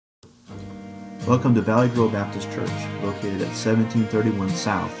Welcome to Valley Grove Baptist Church, located at 1731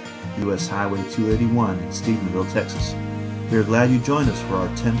 South, U.S. Highway 281 in Stephenville, Texas. We are glad you joined us for our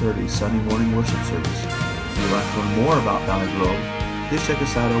 10:30 Sunday morning worship service. If you would like to learn more about Valley Grove, please check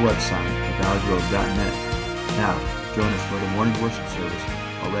us out at our website at valleygrove.net. Now, join us for the morning worship service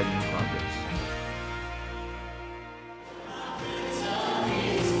already in progress.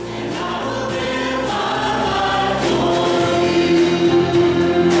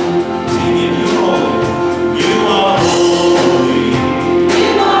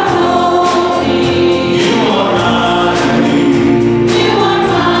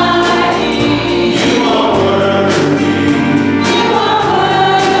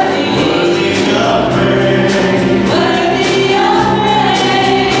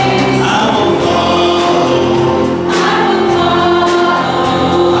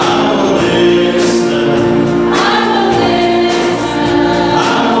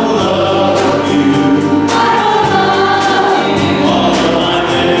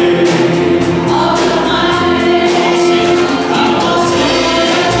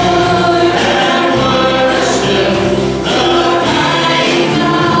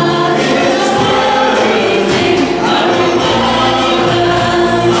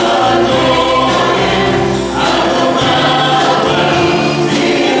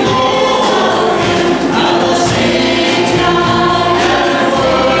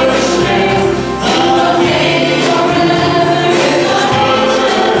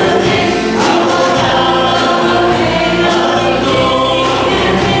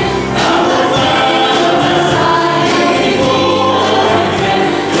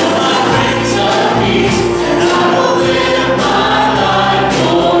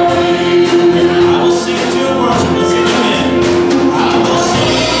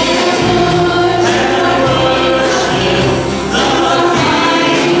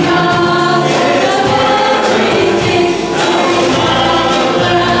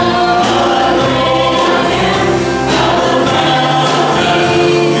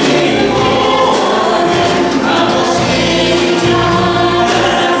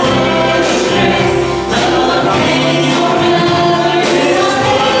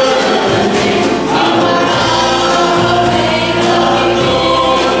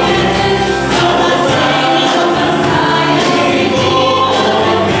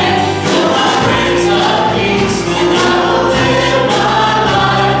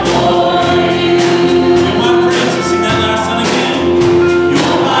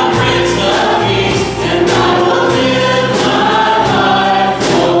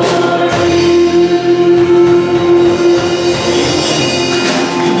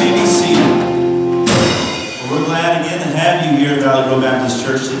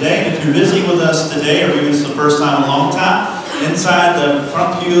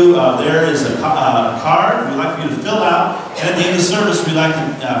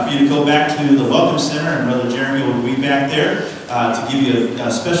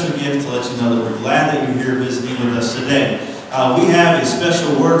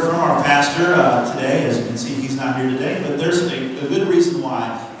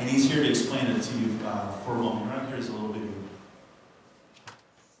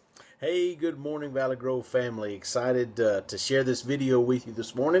 Hey, good morning, Valley Grove family. Excited to share this video with you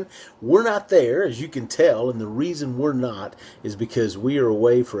this morning. We're not there, as you can tell, and the reason we're not is because we are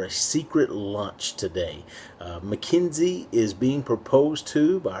away for a secret lunch today. Mackenzie is being proposed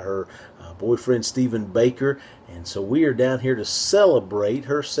to by her boyfriend, Stephen Baker, and so we are down here to celebrate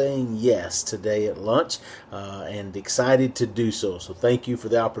her saying yes today at lunch, and excited to do so. So thank you for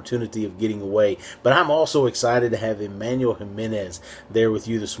the opportunity of getting away. But I'm also excited to have Emmanuel Jimenez there with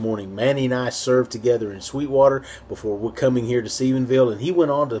you this morning. Manny and I served together in Sweetwater before we're coming here to Stephenville, and he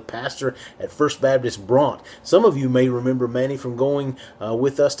went on to pastor at First Baptist Bront. Some of you may remember Manny from going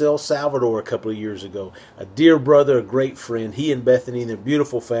with us to El Salvador a couple of years ago. A dear brother, a great friend. He and Bethany and their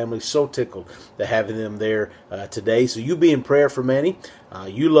beautiful family, so tickled to have them there today. So you be in prayer for Manny.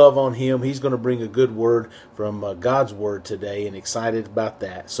 You love on him. He's going to bring a good word from God's word today, and excited about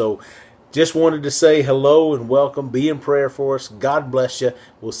that. So just wanted to say hello and welcome. Be in prayer for us. God bless you.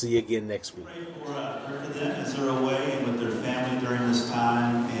 We'll see you again next week. Pray for them as they're away and with their family during this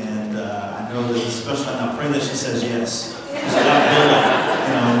time. And I know that especially now, pray that she says yes. There's a lot of building,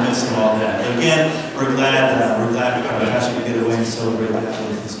 in the midst of all that. But again, we're glad we asked you to get away and celebrate that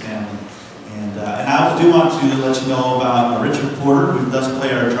with his family. And I do want to let you know about Richard Porter, who does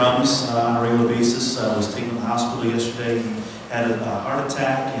play our drums on a regular basis. Was taken to the hospital yesterday. He had a heart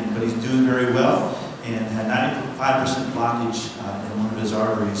attack, but he's doing very well. and had 95% blockage in one of his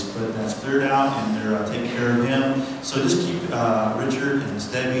arteries, but that's cleared out and they're taking care of him. So just keep Richard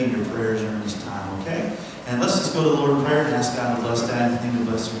and Debbie in your prayers during this time. okay? And let's just go to the Lord in prayer and ask God to bless that and continue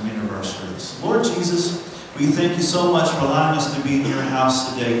to bless the remainder of our service. Lord Jesus, we thank you so much for allowing us to be in your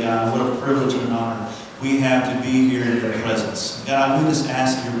house today, God. What a privilege and an honor we have to be here in your presence. God, we just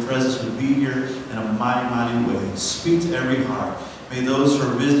ask your presence would be here in a mighty, mighty way. Speak to every heart. May those who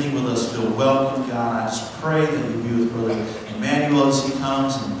are visiting with us feel welcome, God. I just pray that you be with Brother Emmanuel as he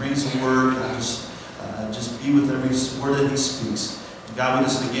comes and brings the word. God, just be with every word that he speaks. God, we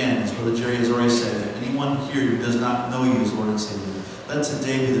just again, as Brother Jerry has already said, that anyone here who does not know you as Lord and Savior, let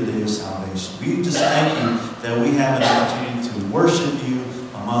today be the day of salvation. We just thank you that we have an opportunity to worship you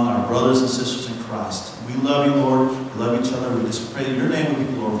among our brothers and sisters in Christ. We love you, Lord. We love each other. We just pray that your name will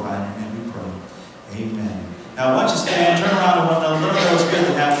be glorified. In your name we pray. Amen. Now, why don't you stand, turn around to one another, let them know it's good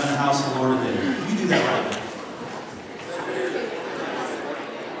to have them in the house of the Lord today. You do that right now.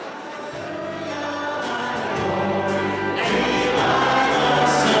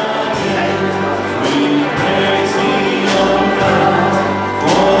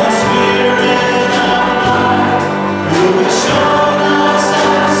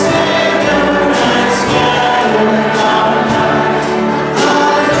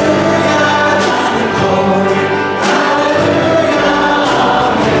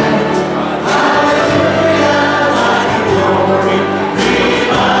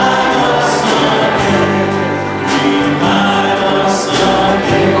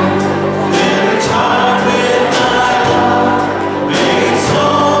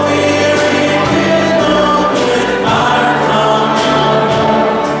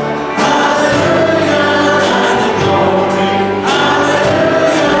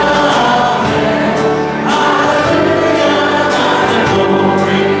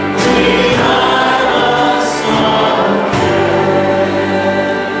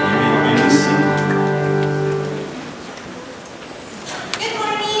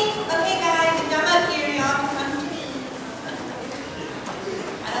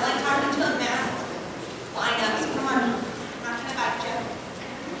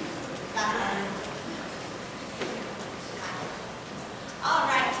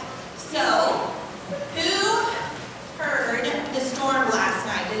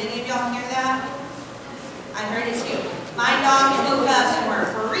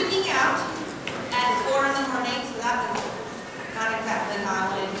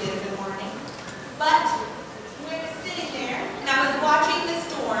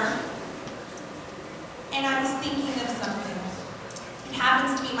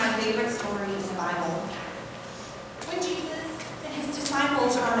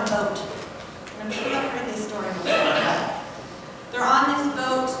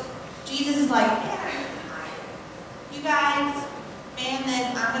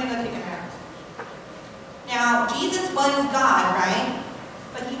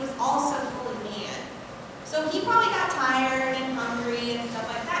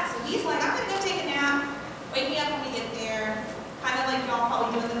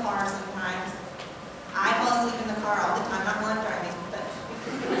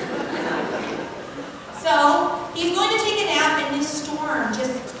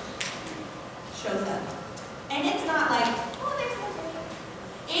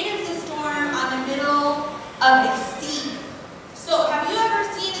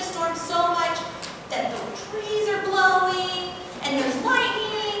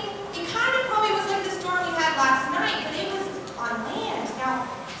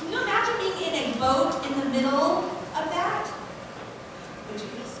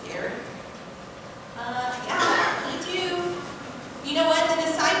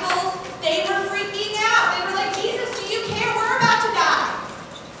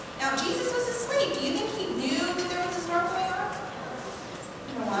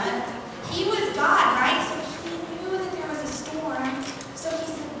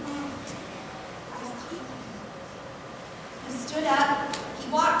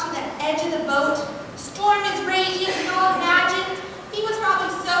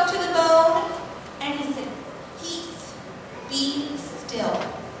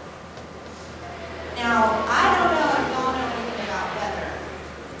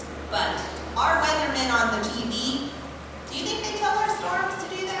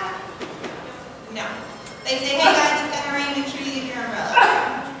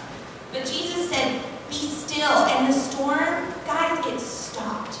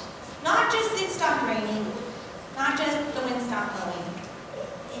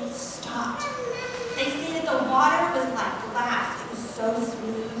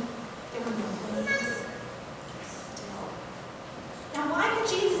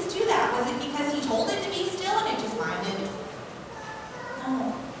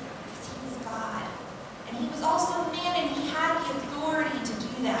 No, because he was God.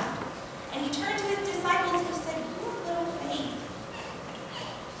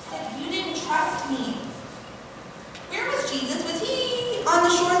 trust me. Where was Jesus? Was he on the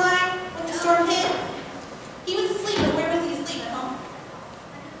shoreline when the storm hit? He was asleep, but where was he asleep? At home?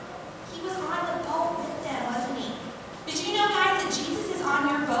 He was on the boat with them, wasn't he? Did you know, guys, that Jesus is on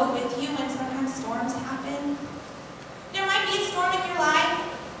your boat with you when sometimes storms happen? There might be a storm in your life,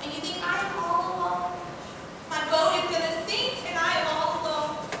 and you think, I am all alone. My boat is going to sink, and I am all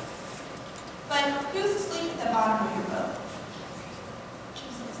alone. But who's asleep at the bottom of your boat?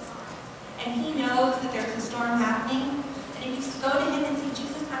 Jesus. And he knows that there's a storm happening. And if you go to him and say,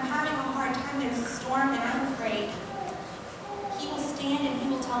 Jesus, I'm having a hard time, there's a storm, and I'm afraid, he will stand and he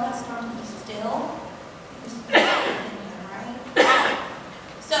will tell that storm to be still. Right?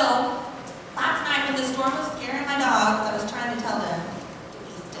 So, last night when the storm was scaring my dogs, I was trying to tell them to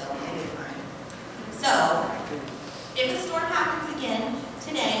be still. So, if a storm happens again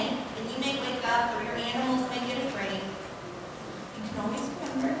today, and you may wake up or your animals may get afraid, you can always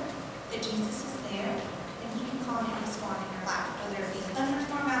remember that Jesus is there and he can calm any storm in your life, whether it be a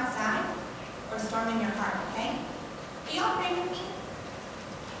thunderstorm outside or a storm in your heart, okay? Will y'all pray with me?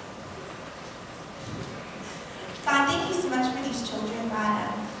 God, thank you so much for these children,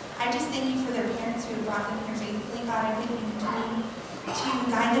 God. I just thank you for their parents who have brought them here faithfully. God, I pray that you continue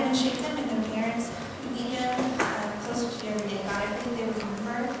to guide them and shape them, and their parents who lead them closer to you every day. God, I pray that they would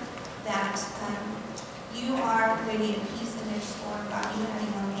remember that you are the way of peace in their storm, God, even at a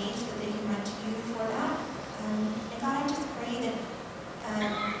young age, that they can run to you for that. And God, I just pray that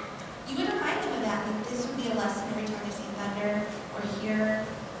you would remind them of that this would be a lesson every time they see thunder or hear,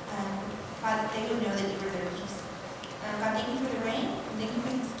 God, that they would know that you are their peace. God, thank you for the rain, and thank you for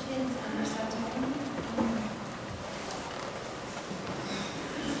these kids and their son time.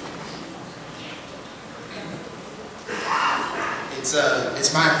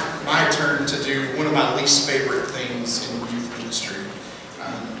 It's my turn to do one of my least favorite things in youth ministry,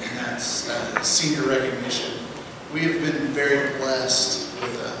 and that's senior recognition. We have been very blessed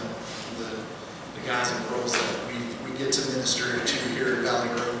with the guys and girls that we get to minister to here at Valley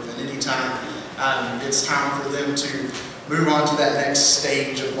Grove, and anytime it's time for them to move on to that next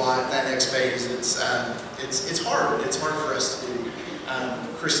stage of life, that next phase, it's hard. It's hard for us to do.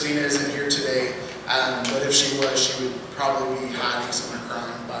 Christina isn't here today. But if she was, she would probably be hiding somewhere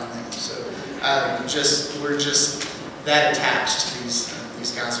crying by now. So we're just that attached to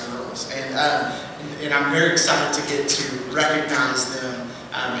these guys and girls, and I'm very excited to get to recognize them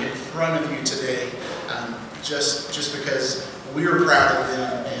in front of you today, just because we are proud of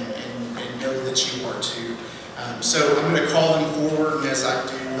them and know that you are too. So I'm going to call them forward, and as I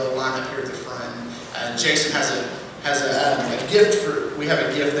do, they'll line up here at the front. Jason has a gift we have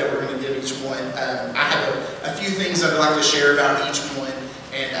a gift that we're going to give each one. I have a few things I'd like to share about each one,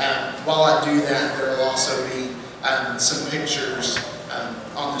 and while I do that, there will also be some pictures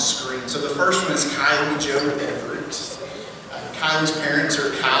on the screen. So the first one is Kylie Jo Everett. Kylie's parents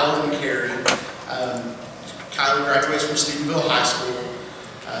are Kyle and Carrie. Kylie graduates from Stephenville High School.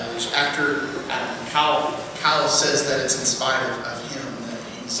 After Kyle says that it's in spite of him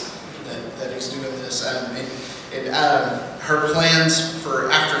that he's doing this. Her plans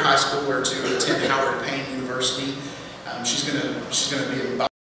for after high school were to attend Howard Payne University. She's gonna be a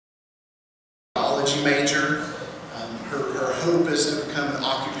biology major. Her hope is to become an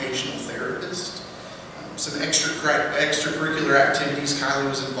occupational therapist. Some extracurricular activities Kylie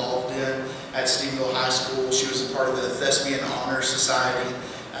was involved in at Stephenville High School. She was a part of the Thespian Honor Society,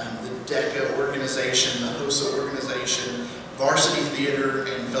 the DECA organization, the HOSA organization, Varsity Theater,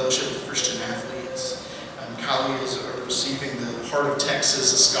 and Fellowship of Christian Athletes. Kylie is receiving the Heart of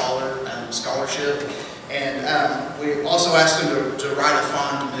Texas scholarship, and we also asked him to write a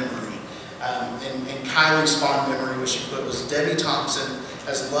fond memory. And Kylie's fond memory, which she put, was Debbie Thompson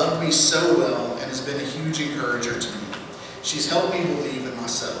has loved me so well and has been a huge encourager to me. She's helped me believe in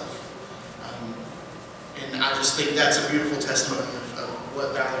myself. And I just think that's a beautiful testimony of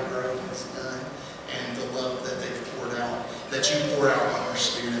what Valley Grove has done and the love that they've poured out, that you pour out on our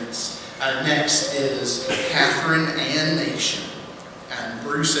students. Next is Catherine Ann Nation.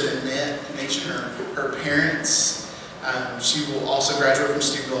 Bruce and Annette Nation are her parents. She will also graduate from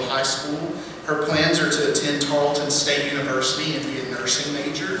Stephenville High School. Her plans are to attend Tarleton State University and be a nursing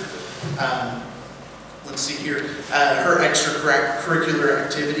major. Let's see here. Her extracurricular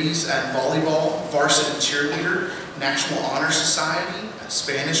activities: volleyball, varsity cheerleader, National Honor Society,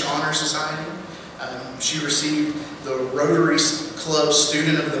 Spanish Honor Society. She received the Rotary Club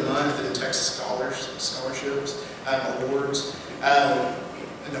Student of the Month and Texas Scholarships Awards.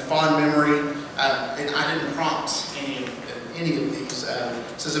 And a fond memory, and I didn't prompt any of these.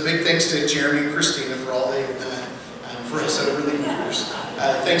 So it's a big thanks to Jeremy and Christina for all they've done for us over the years.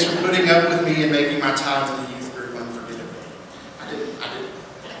 Thanks for putting up with me and making my time in the youth group unforgettable. I didn't.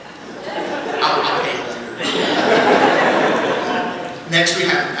 I'll pay later. Next we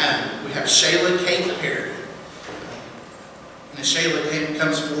have Shayla Kate Perry. And as Shayla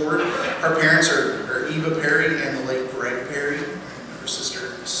comes forward, her parents are Eva Perry and the late Greg Perry, and her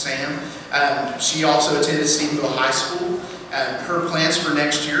sister Sam. She also attended Stephenville High School. Her plans for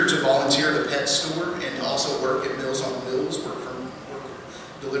next year to volunteer at a pet store and also work at Meals on Wheels,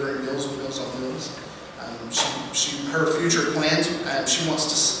 delivering meals with Meals on Wheels. Her future plans, she wants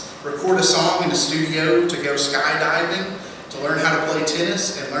to record a song in a studio, to go skydiving, to learn how to play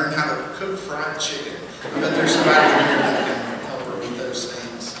tennis, and learn how to cook fried chicken. I bet there's somebody in here that can help her with those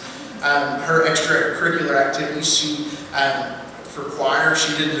things. Her extracurricular activities, for choir,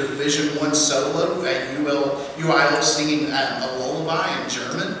 she did a Division I solo at UIL singing a lullaby in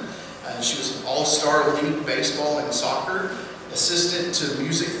German. She was an all-star league baseball and soccer, assistant to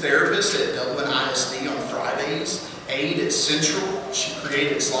music therapist at Dublin ISD on Fridays, aide at Central. She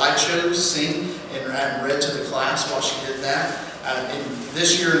created slideshows, sang, and read to the class while she did that. And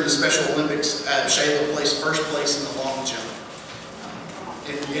this year in the Special Olympics, Shayla placed first place in the long jump.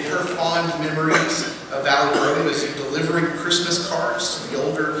 In her fond memories of Valley Grove is delivering Christmas cards to the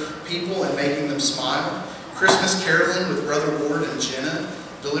older people and making them smile, Christmas caroling with Brother Ward and Jenna,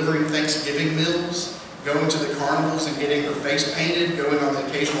 delivering Thanksgiving meals, going to the carnivals and getting her face painted, going on the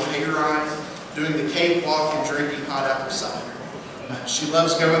occasional hayride, doing the cakewalk and drinking hot apple cider. She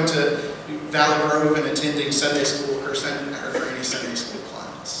loves going to Valley Grove and attending Sunday school, her granny Sunday school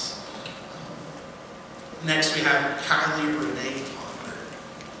class. Next we have Kylie Renee Ponder.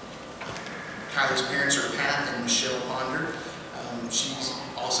 Kylie's parents are Pat and Michelle Ponder. She's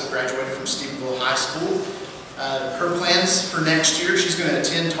also graduated from Stephenville High School. Her plans for next year, she's going to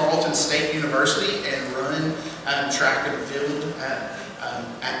attend Tarleton State University and run track and field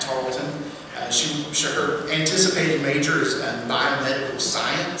at Tarleton. Her anticipated major is biomedical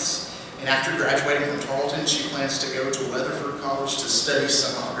science, and after graduating from Tarleton, she plans to go to Weatherford College to study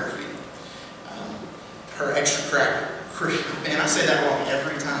sonography. Her extracurricular, man, I say that wrong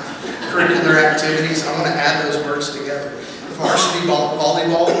every time, curricular activities, I want to add those words together. Varsity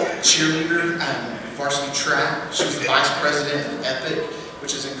volleyball, cheerleader, varsity track. She's the vice president of EPIC,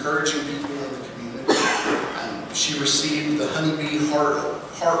 which is encouraging people in the community. She received the Honeybee Heart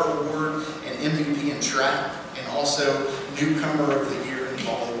Award and MVP in track, and also Newcomer of the Year in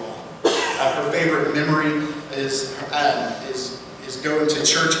volleyball. Her favorite memory is going to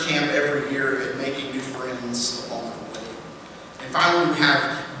church camp every year and making new friends along the way. And finally, we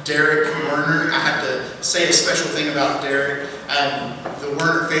have Derek Werner. I have to say a special thing about Derek. The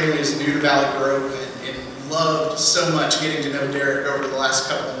Werner family is new to Valley Grove and loved so much getting to know Derek over the last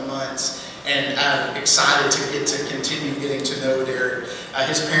couple of months. And I'm excited to get to continue getting to know Derek.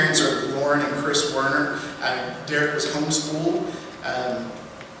 His parents are Lauren and Chris Werner. Derek was homeschooled.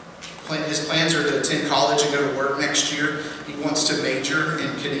 His plans are to attend college and go to work next year. He wants to major in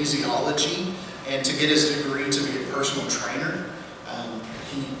kinesiology and to get his degree to be a personal trainer.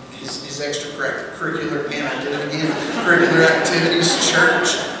 His extracurricular, man, I did it again, curricular activities, church,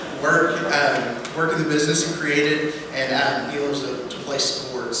 work in the business he created, and he loves to play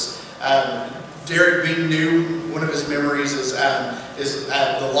sports. Derek being new, one of his memories is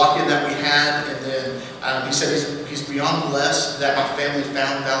the lock-in that we had, and then he said he's beyond blessed that my family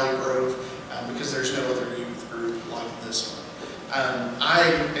found Valley Grove because there's no other youth group like this one. I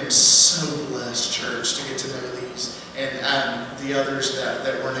am so blessed, church, to get to know these and the others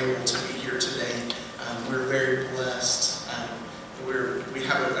that weren't able to be here today. We're very blessed. We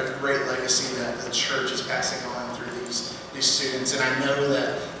have a great legacy that the church is passing on through these students, and I know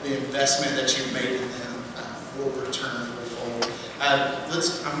that the investment that you've made in them will return fourfold.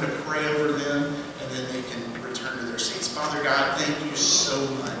 I'm going to pray over them, and then they can return to their seats. Father God, thank you so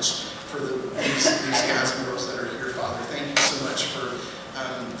much for these guys and girls that are here, Father. Thank you so much for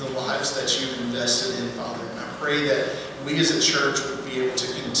the lives that you've invested in, Father. And I pray that we as a church would be able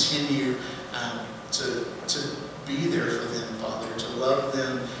to continue to be there for them, Father, to love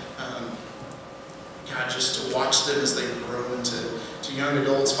them, God, just to watch them as they grow into young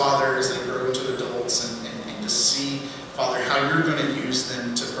adults, Father, as they grow into adults, and to see, Father, how you're going to use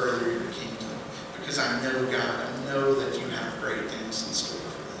them to further your kingdom. Because I know, God, I know that you have great things in store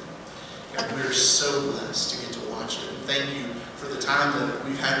for them. God, we're so blessed to get to watch it. And thank you for the time that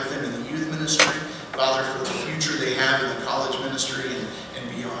we've had with them in the youth ministry, Father, for the future they have in the college ministry and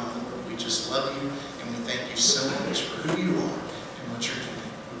beyond. Lord, we just love you, and we thank you so much for who you are and what you're doing.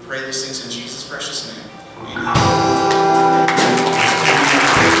 We pray these things in Jesus' precious name. Amen.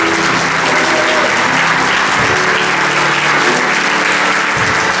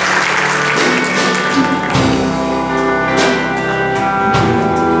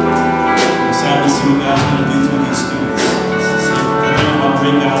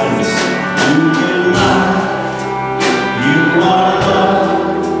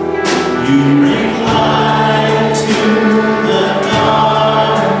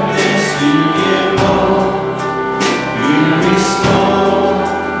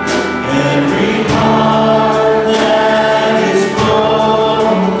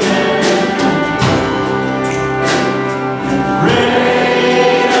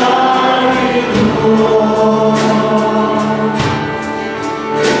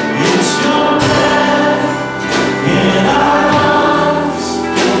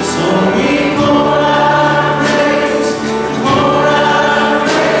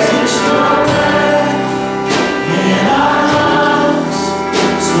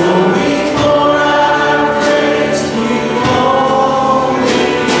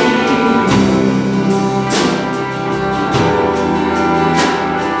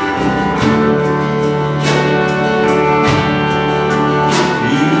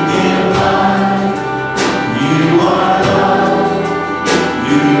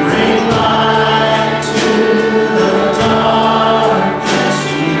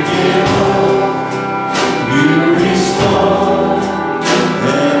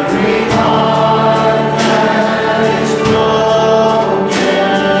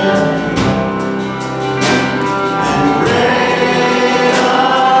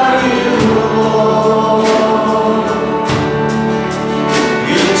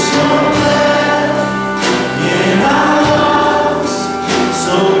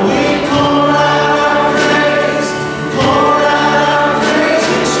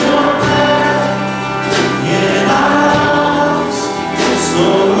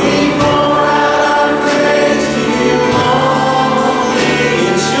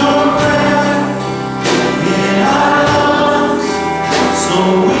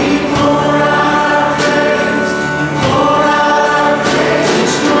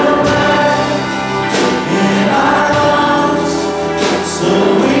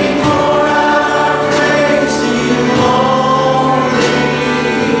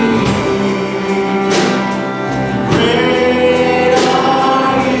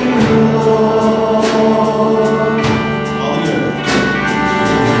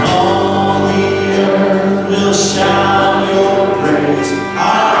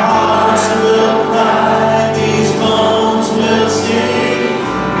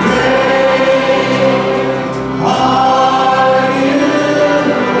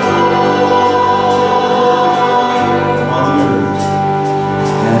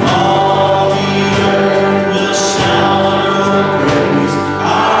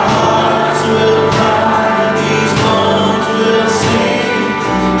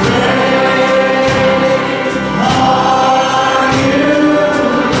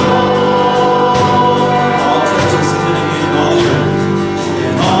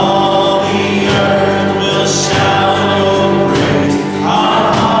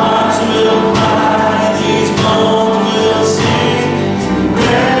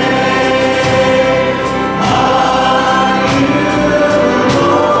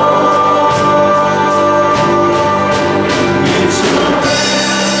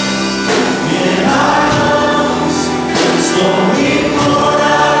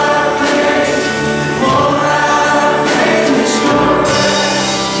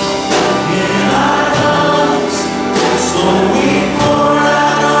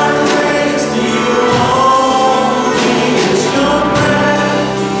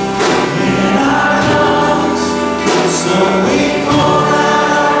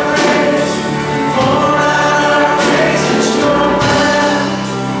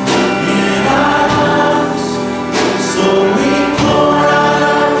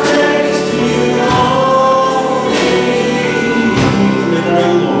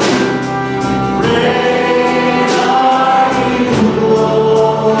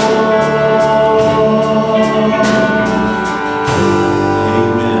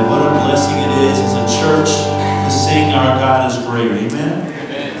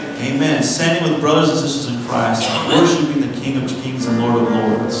 King of Kings and Lord of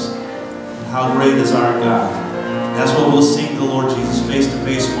Lords. And how great is our God. That's what we'll sing the Lord Jesus face to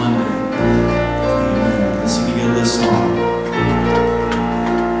face one day. Amen. Let's sing together this song.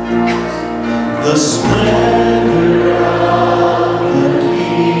 The splendor of the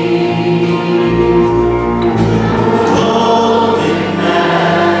King, clothed in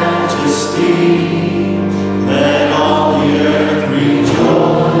majesty, let all the earth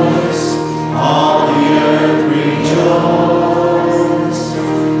rejoice, all the earth rejoice.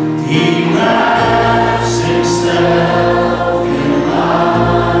 He wraps himself in light,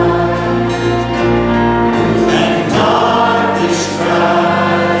 and darkness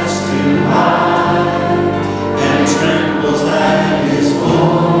tries to hide, and trembles at his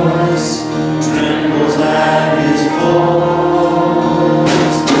voice, trembles at his voice.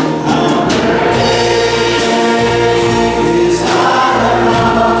 How great is our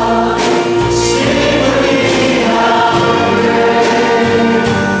God, sing with me, how great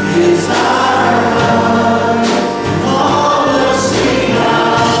is our God, and all will sing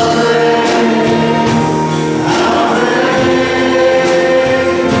how great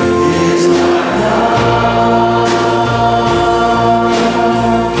is our God.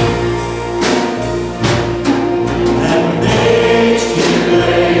 And age to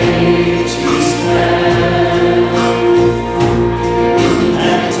age he stands,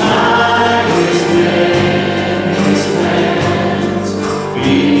 and time is in his hands,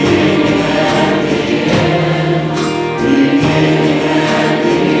 beginning and the end, beginning and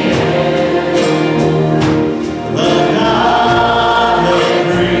the end. The God of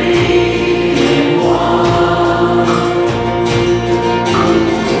three in one,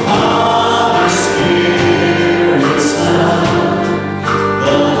 Father, Spirit, Son,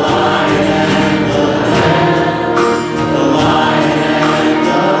 the Lion and the Lamb, the Lion and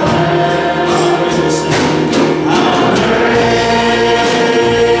the Lamb. How great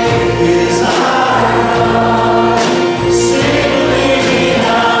is our God, sing with me,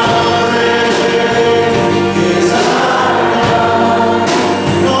 how great is our God,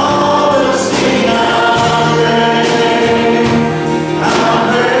 and all will sing how great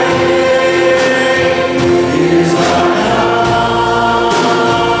is our God.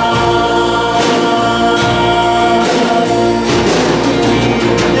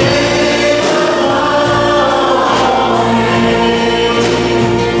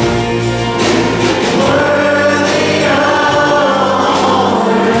 Worthy of all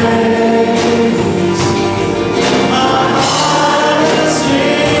praise, my heart will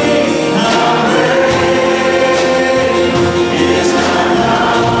sing how great is our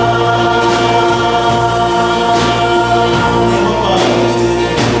God.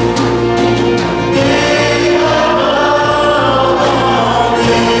 Name above all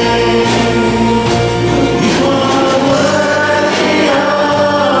names, you are worthy of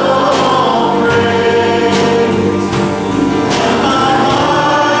all praise, and my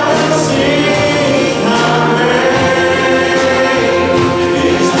heart will sing how great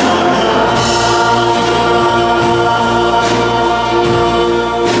is our God.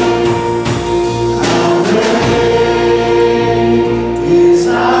 How great is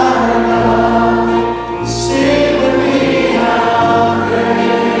our God, sing with me, how great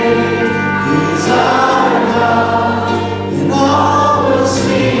is our God, and all will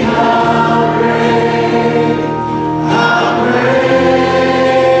sing how great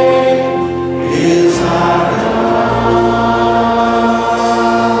is our God.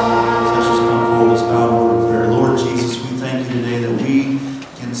 Let's just come forward, let's bow in word of prayer. Lord Jesus, we thank you today that we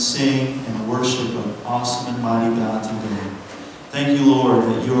can sing and worship an awesome and mighty God today. Thank you, Lord,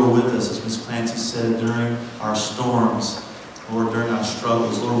 that you are with us, as Miss Clancy said, during our storms, Lord, during our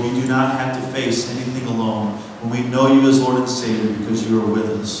struggles. Lord, we do not have to face anything alone when we know you as Lord and Savior because you are with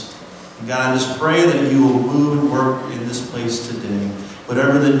us. And God, I just pray that you will move and work in this place today.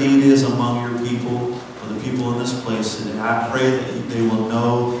 Whatever the need is among your people, or the people in this place today, I pray that they will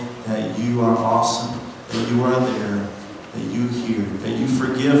know that you are awesome, that you are there, that you hear, that you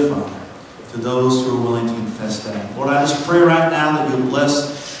forgive, Father, to those who are willing to confess that. Lord, I just pray right now that you'll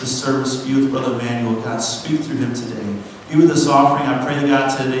bless the service. Be with Brother Emmanuel. God, speak through him today. Be with this offering. I pray that God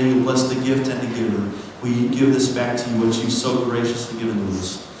today you'll bless the gift and the giver. We give this back to you, what you've so graciously given to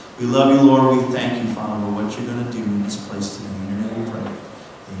us. We love you, Lord. We thank you, Father, for what you're going to do in this place today. In your name we pray. Amen.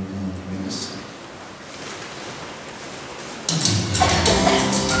 You may be seated.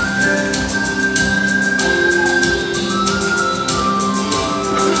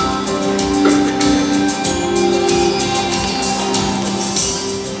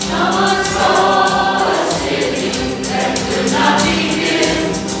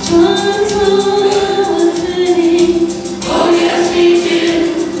 Once more was winning.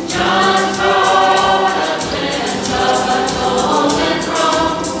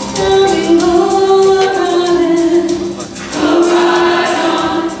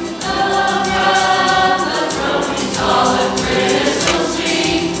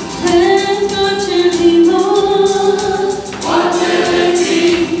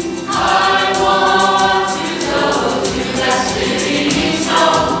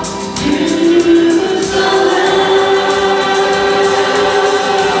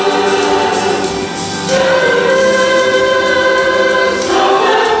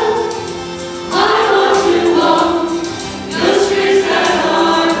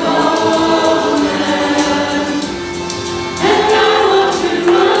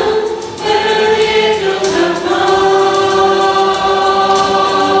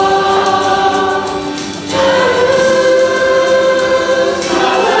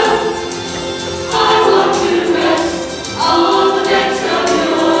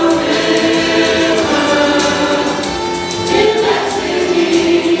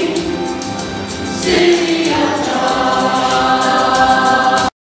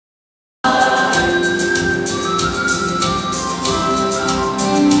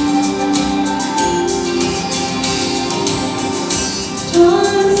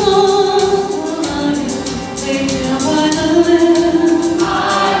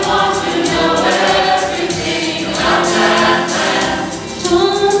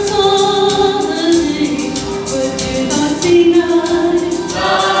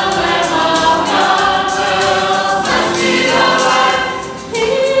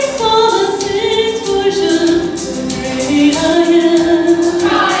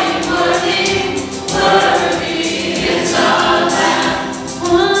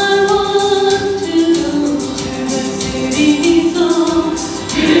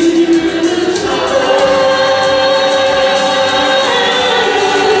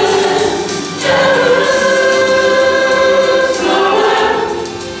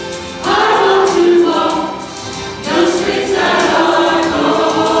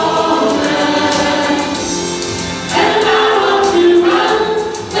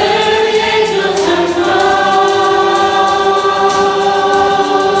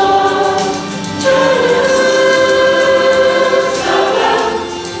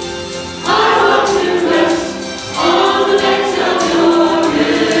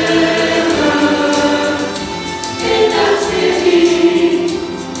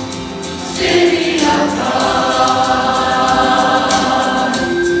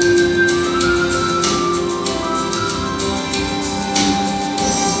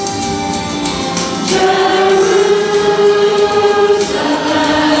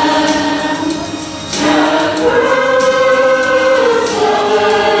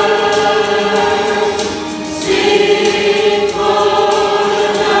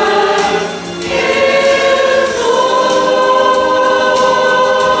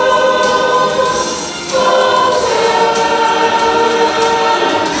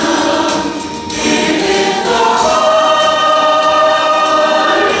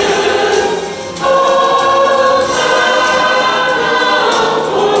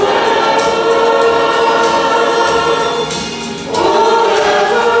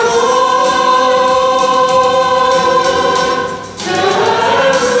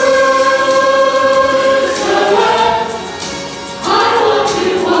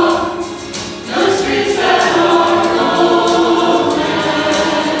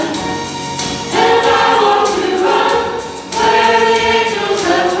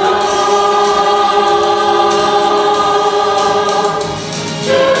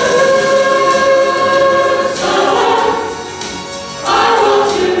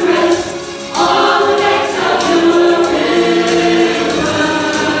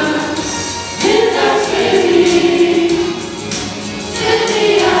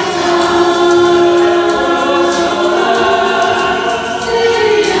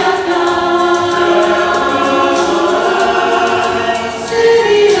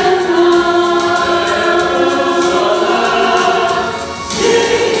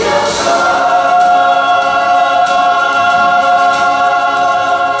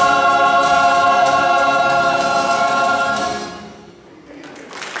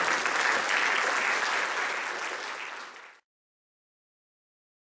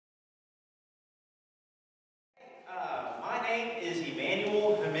 name is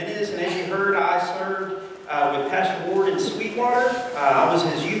Emmanuel Jimenez, and as you heard, I served with Pastor Ward in Sweetwater. I was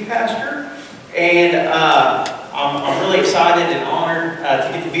his youth pastor, and I'm really excited and honored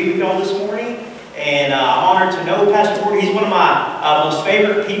to get to be with y'all this morning. And I'm honored to know Pastor Ward. He's one of my most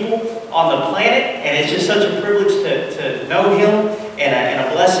favorite people on the planet, and it's just such a privilege to know him and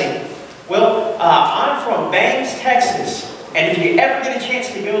a blessing. Well, I'm from Bangs, Texas, and if you ever get a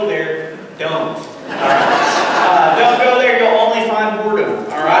chance to go there, don't. All right? Don't go there, you'll only find boredom.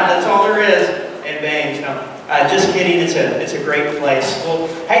 All right, that's all there is in Bangs. No, just kidding. It's a great place. Well,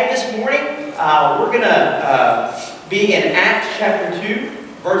 hey, this morning we're gonna be in Acts chapter 2,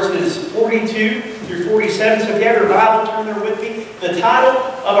 verses 42 through 47. So if you have your Bible, turn there with me. The title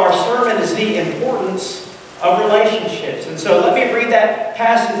of our sermon is The Importance of Relationships. And so let me read that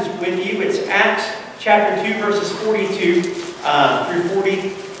passage with you. It's Acts chapter 2, verses 42 through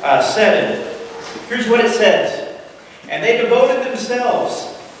 47. Here's what it says. And they devoted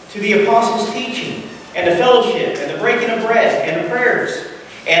themselves to the apostles' teaching, and to fellowship, and the breaking of bread, and the prayers.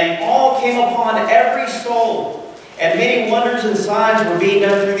 And all came upon every soul, and many wonders and signs were being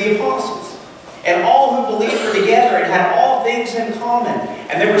done through the apostles. And all who believed were together and had all things in common.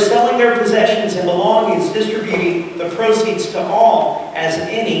 And they were selling their possessions and belongings, distributing the proceeds to all as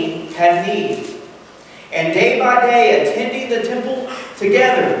any had need. And day by day, attending the temple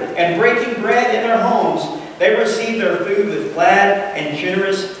together and breaking bread in their homes, they received their food with glad and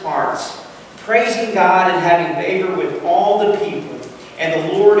generous hearts, praising God and having favor with all the people. And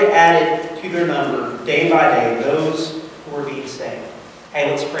the Lord added to their number, day by day, those who were being saved. Hey,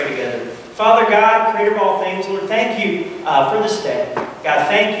 let's pray together. Father God, creator of all things, Lord, thank you for this day. God,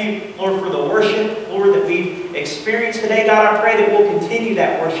 thank you, Lord, for the worship, Lord, that we've experienced today. God, I pray that we'll continue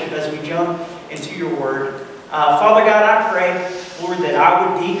that worship as we jump into your word. Father God, I pray, Lord, that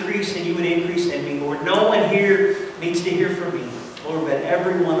I would decrease and you would increase in me, Lord. No one here needs to hear from me, Lord, but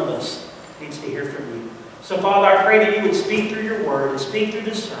every one of us needs to hear from you. So, Father, I pray that you would speak through your word and speak through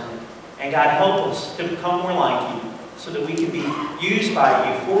this sermon. And God, help us to become more like you so that we can be used by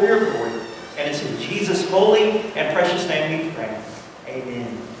you for your glory. And it's in Jesus' holy and precious name we pray.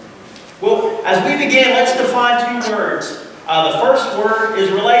 Amen. Well, as we begin, let's define two words. The first word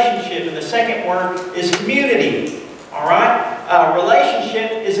is relationship, and the second word is community. All right?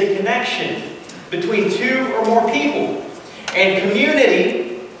 Relationship is a connection between two or more people. And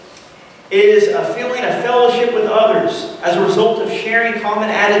community is a feeling of fellowship with others as a result of sharing common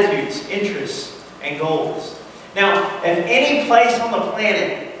attitudes, interests, and goals. Now, if any place on the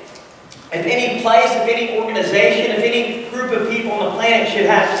planet, if any organization, if any group of people on the planet should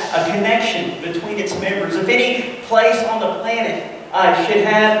have a connection between its members, if any place on the planet should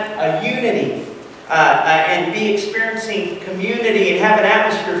have a unity and be experiencing community and have an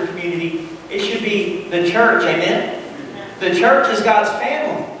atmosphere of community, it should be the church, amen? The church is God's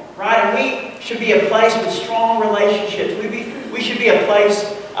family, right? And we should be a place with strong relationships. We should be a place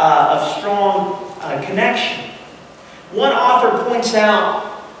of strong connection. One author points out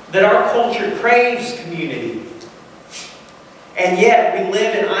that our culture craves community, and yet we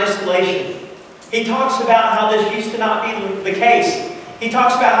live in isolation. He talks about how this used to not be the case. He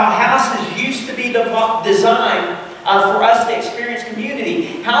talks about how houses used to be designed for us to experience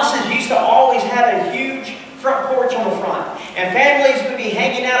community. Houses used to always have a huge front porch on the front, and families would be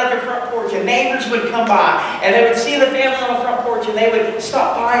hanging out at their front porch, and neighbors would come by, and they would see the family on the front porch, and they would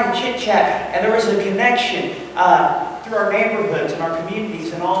stop by and chit-chat, and there was a connection through our neighborhoods and our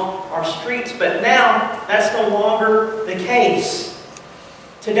communities and all our streets. But now, that's no longer the case.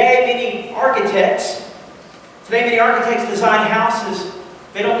 Today, many architects design houses.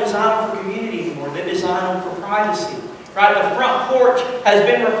 They don't design them for community anymore. They design them for privacy. Right? The front porch has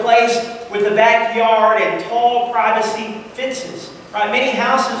been replaced with a backyard and tall privacy fences. Right? Many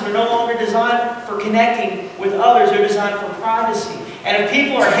houses are no longer designed for connecting with others. They're designed for privacy. And if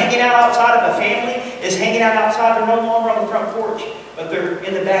people are hanging out outside, if a family is hanging out outside, they're no longer on the front porch, but they're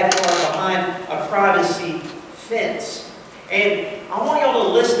in the backyard behind a privacy fence. And I want y'all to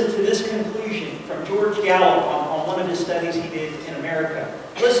listen to this conclusion from George Gallup on one of his studies he did in America.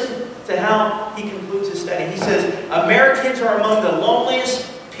 Listen to how he concludes his study. He says, Americans are among the loneliest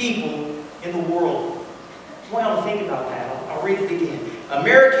people in the world. I want y'all to think about that. I'll read it again.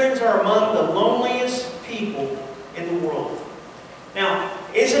 Americans are among the loneliest people in the world. Now,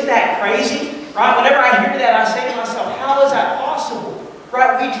 isn't that crazy? Right? Whenever I hear that, I say to myself, how is that possible?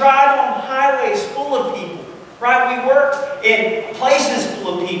 Right? We drive on highways full of people. Right? We work in places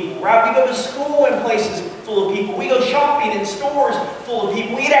full of people. Right? We go to school in places full of people. We go shopping in stores full of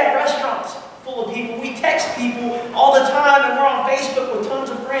people. We eat at restaurants full of people. We text people all the time, and we're on Facebook with tons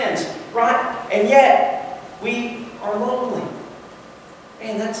of friends. Right? And yet, we are lonely.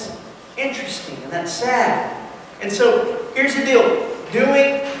 and that's sad. And so here's the deal.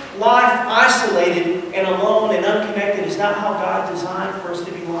 Doing life isolated and alone and unconnected is not how God designed for us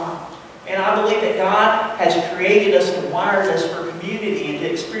to be live. And I believe that God has created us and wired us for community and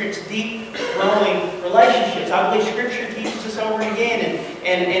to experience deep, growing relationships. I believe Scripture teaches us over and again.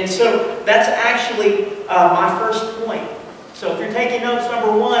 And so that's actually my first point. So if you're taking notes,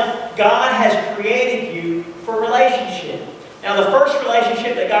 number one, God has created you for relationship. Now the first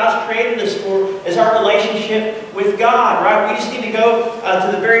relationship that God's created us for is our relationship with God, right? We just need to go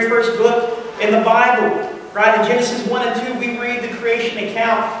to the very first book in the Bible. Right, in Genesis 1 and 2, we read the creation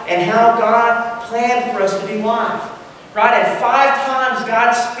account and how God planned for us to be live. Right, and 5 times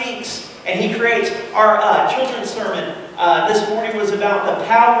God speaks and He creates. Our children's sermon this morning was about the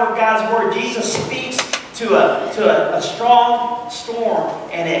power of God's Word. Jesus speaks to a strong storm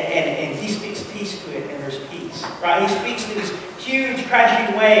and He speaks peace to it and there's peace. Right, He speaks to these huge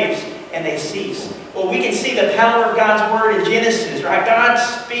crashing waves and they cease. Well, we can see the power of God's Word in Genesis. Right, God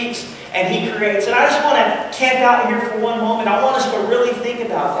speaks and He creates. And I just want to camp out here for one moment. I want us to really think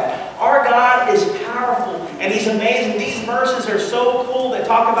about that. Our God is powerful and He's amazing. These verses are so cool that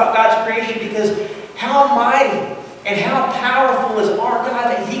talk about God's creation because how mighty and how powerful is our God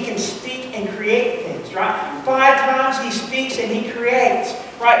that He can speak and create things, right? 5 times He speaks and He creates,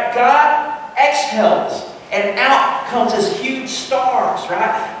 right? God exhales and out comes as huge stars,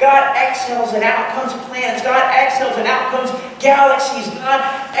 right? God exhales and out comes planets. God exhales and out comes galaxies.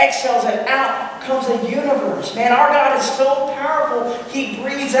 God exhales and out comes a universe. Man, our God is so powerful, He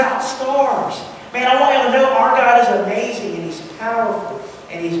breathes out stars. Man, I want you to know our God is amazing and He's powerful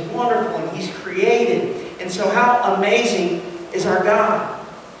and He's wonderful and He's created. And so how amazing is our God?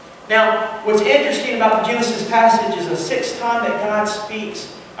 Now, what's interesting about the Genesis passage is the 6th time that God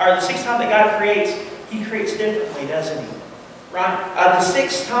speaks, or the 6th time that God creates, He creates differently, doesn't He? Right? The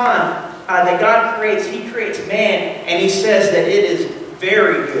 6th time that God creates, He creates man, and He says that it is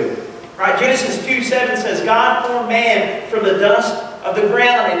very good. Right? Genesis 2:7 says, God formed man from the dust of the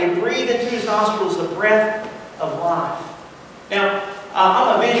ground, and He breathed into his nostrils the breath of life. Now,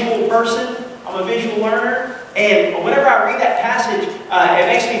 I'm a visual person. I'm a visual learner. And whenever I read that passage, it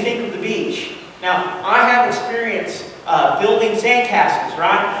makes me think of the beach. Now, I have experience building sandcastles,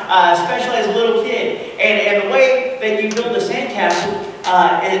 right? Especially as a little kid. And the way that you build a sandcastle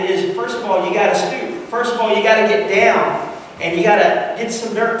is, first of all, you got to stoop. First of all, you got to get down. And you got to get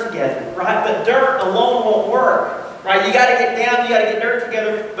some dirt together, right? But dirt alone won't work, right? You got to get down, you got to get dirt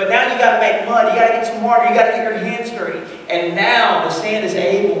together. But now you got to make mud. You got to get some water. You got to get your hands dirty. And now the sand is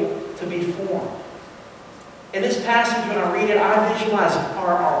able to be formed. In this passage, when I read it, I visualize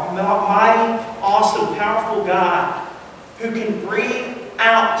our mighty, awesome, powerful God who can breathe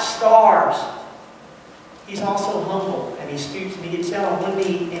out stars. He's also humble, and He stoops and He gets down on one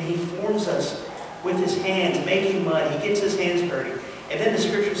knee and He forms us with His hands, making mud. He gets His hands dirty. And then the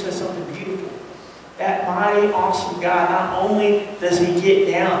Scripture says something beautiful. That mighty, awesome God, not only does He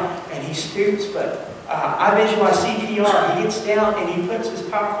get down and He stoops, but I visualize CPR. He gets down and He puts His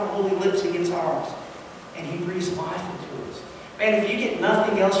powerful, holy lips against ours. And He breathes life into us. Man, if you get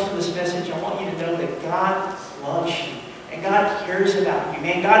nothing else from this message, I want you to know that God loves you. And God cares about you.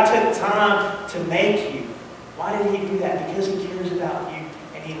 Man, God took time to make you. Why did He do that? Because He cares about you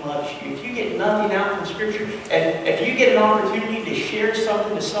and He loves you. If you get nothing out from Scripture, if you get an opportunity to share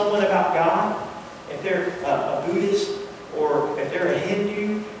something to someone about God, if they're a Buddhist, or if they're a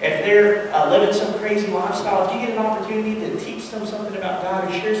Hindu, if they're living some crazy lifestyle, if you get an opportunity to teach them something about God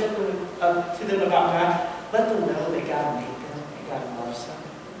or share something to them about God, let them know that God made them and God loves them.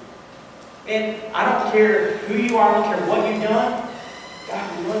 And I don't care who you are, I don't care what you've done,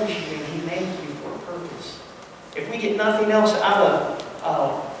 God loves you and He made you for a purpose. If we get nothing else out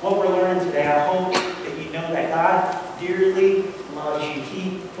of what we're learning today, I hope that you know that God dearly loves you.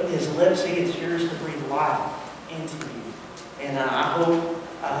 He put His lips against yours to breathe life into you. And I hope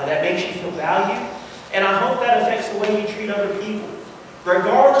that makes you feel valued. And I hope that affects the way you treat other people.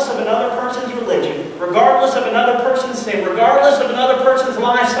 Regardless of another person's religion, regardless of another person's sin, regardless of another person's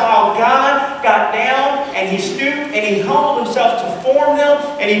lifestyle, God got down and He stooped and He humbled Himself to form them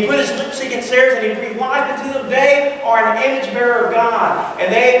and He put His lips against theirs and He breathed life into them. They are an image bearer of God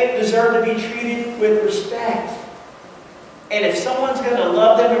and they deserve to be treated with respect. And if someone's going to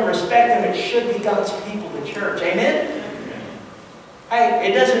love them and respect them, it should be God's people, the church. Amen?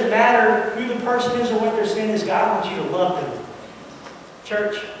 Hey, it doesn't matter who the person is or what their sin is. God wants you to love them.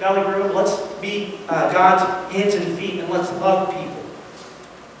 Church, Valley Grove, let's be God's hands and feet and let's love people.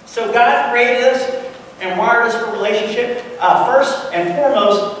 So God created us and wired us for relationship. First and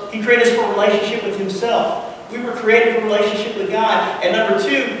foremost, He created us for relationship with Himself. we were created for relationship with God. And number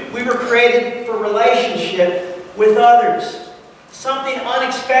two, we were created for relationship with others. Something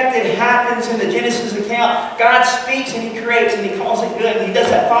unexpected happens in the Genesis account. God speaks and He creates and He calls it good. And He does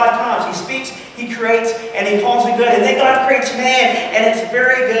that 5 times. He speaks, He creates, and He calls it good. And then God creates man, and it's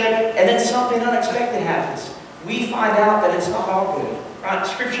very good. And then something unexpected happens. We find out that it's not all good. Right?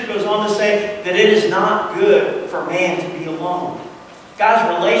 Scripture goes on to say that it is not good for man to be alone.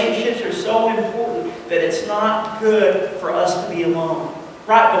 Guys, relationships are so important that it's not good for us to be alone.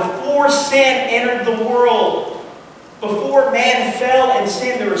 Right? Before sin entered the world, before man fell in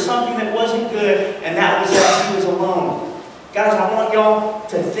sin, there was something that wasn't good, and that was that he was alone. Guys, I want y'all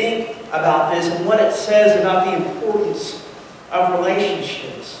to think about this and what it says about the importance of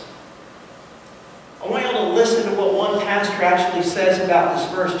relationships. I want y'all to listen to what one pastor actually says about this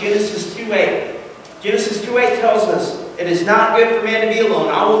verse, Genesis 2:8. Genesis 2:8 tells us, "It is not good for man to be alone.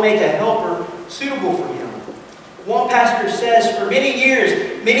 I will make a helper suitable for him." One pastor says, for many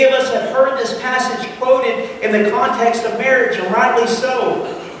years, many of us have heard this passage quoted in the context of marriage, and rightly so.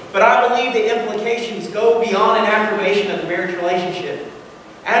 But I believe the implications go beyond an affirmation of the marriage relationship.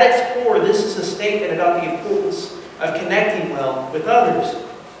 At its core, this is a statement about the importance of connecting well with others.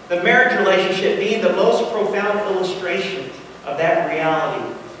 The marriage relationship being the most profound illustration of that reality.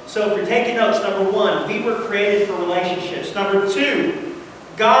 So if you're taking notes, number one, we were created for relationships. Number two,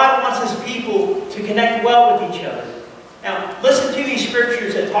 God wants His people to connect well with each other. Now, listen to these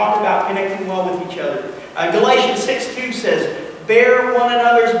scriptures that talk about connecting well with each other. Galatians 6:2 says, "Bear one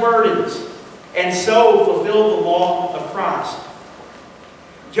another's burdens, and so fulfill the law of Christ."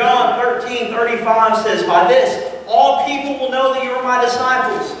 John 13:35 says, "By this, all people will know that you are my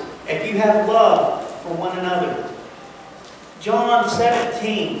disciples, if you have love for one another." John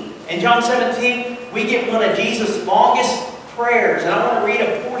 17. In John 17, we get one of Jesus' longest prayers, and I want to read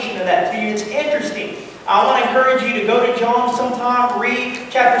a portion of that to you. It's interesting. I want to encourage you to go to John sometime, read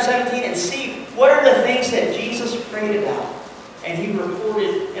chapter 17, and see what are the things that Jesus prayed about. And He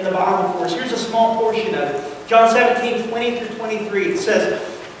recorded in the Bible for us. Here's a small portion of it. John 17:20-23. It says,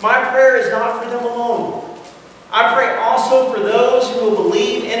 "My prayer is not for them alone. I pray also for those who will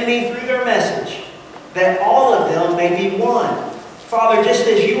believe in me through their message, that all of them may be one. Father, just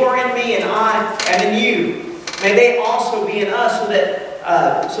as you are in me and I am in you, may they also be in us,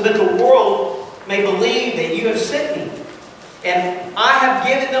 so that the world may believe that you have sent me. And I have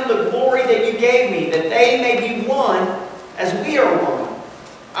given them the glory that you gave me, that they may be one as we are one.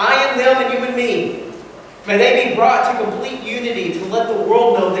 I am them and you and me. May they be brought to complete unity, to let the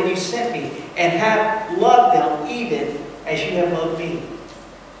world know that you sent me and have loved them even as you have loved me."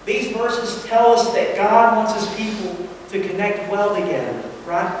 These verses tell us that God wants His people to connect well together,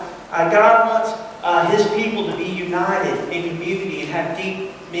 right? God wants His people to be united in community and have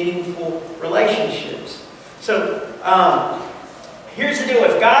deep, meaningful relationships. So, here's the deal.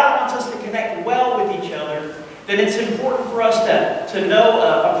 If God wants us to connect well with each other, then it's important for us to know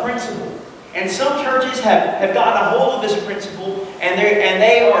a principle. And some churches have gotten a hold of this principle, and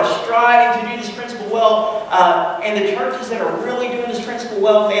they are striving to do this principle well. And the churches that are really doing this principle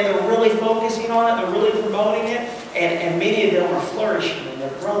well, man, they're really focusing on it, they're really promoting it, and many of them are flourishing, and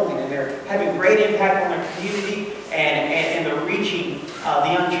they're growing, and they're having great impact on their community, and they're reaching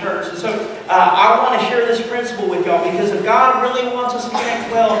the unchurched. And so I want to share this principle with y'all, because if God really wants us to connect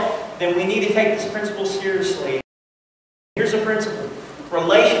well, then we need to take this principle seriously. Here's a principle.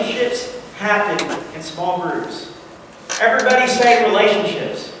 Relationships happen in small groups. Everybody say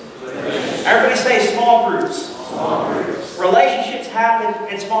relationships. Everybody say small groups. Small groups. Relationships happen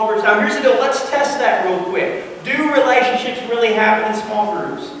in small groups. Now here's the deal. Let's test that real quick. Do relationships really happen in small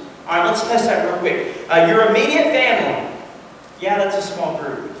groups? All right, let's test that real quick. Your immediate family. Yeah, that's a small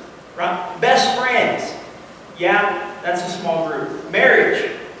group. Right? Best friends. Yeah, that's a small group.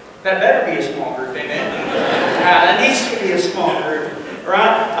 Marriage. That better be a small group, amen? That needs to be a small group.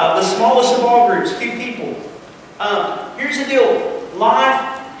 Right? The smallest of all groups, 2 people. Here's the deal. Life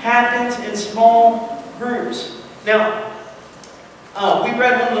happens in small groups. Now, we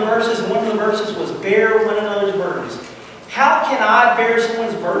read one of the verses, and one of the verses was, "Bear one another's burdens." How can I bear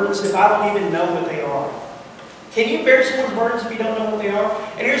someone's burdens if I don't even know what they are? Can you bear someone's burdens if you don't know what they are?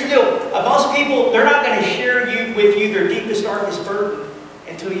 And here's the deal. Most people, they're not going to share with you their deepest, darkest burden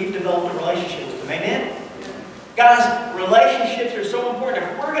until you've developed a relationship with them. Amen? Guys, relationships are so important.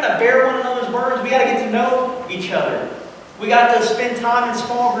 If we're going to bear one another's burdens, we got to get to know each other. We got to spend time in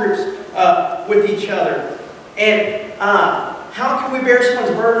small groups with each other. And how can we bear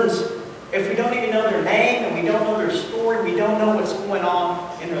someone's burdens if we don't even know their name, and we don't know their story, we don't know what's going on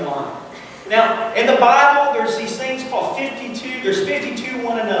in their life? Now, in the Bible, there's these things called 52 there's 52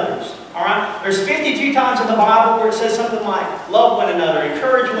 one another's. All right? There's 52 times in the Bible where it says something like, love one another,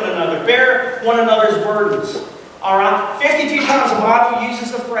 encourage one another, bear one another's burdens. All right? 52 times the Bible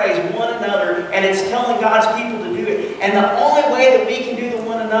uses the phrase one another, and it's telling God's people to do it. And the only way that we can do the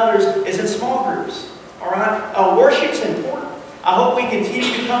one another's is in small groups. All right? Worship's important. I hope we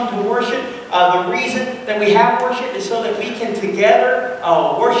continue to come to worship. The reason that we have worship is so that we can together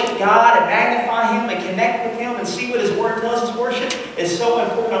worship God and magnify Him and connect with Him and see what His Word tells us. Worship is so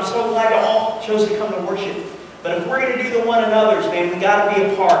important. I'm so glad you all chose to come to worship. But if we're going to do the one another's, man, we got to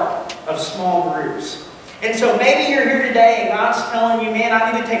be a part of small groups. And so maybe you're here today and God's telling you, man,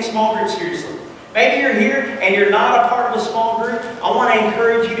 I need to take small groups seriously. Maybe you're here and you're not a part of a small group. I want to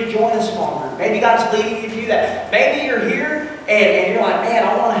encourage you to join a small group. Maybe God's leading you to do that. Maybe you're here and you're like, man,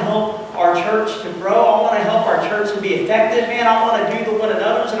 I want to help our church to grow. I want to help our church to be effective. Man, I want to do the one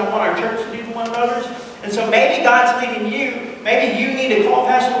another's, and I want our church to do the one another's. And so maybe God's leading you. Maybe you need to call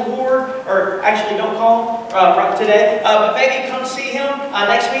Pastor Ward, or actually don't call him right today, but maybe come see him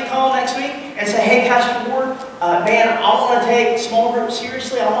next week, call him next week, and say, hey, Pastor Ward, man, I want to take small groups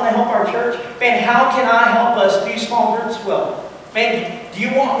seriously. I want to help our church. Man, how can I help us do small groups well? Man, do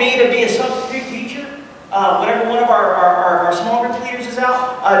you want me to be a substitute teacher whenever one of our small group leaders is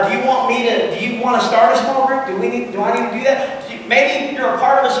out? Do you want to start a small group? Do I need to do that? Maybe you're a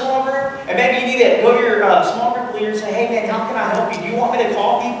part of a small group, and maybe you need to go to your small group leader and say, hey man, how can I help you? Do you want me to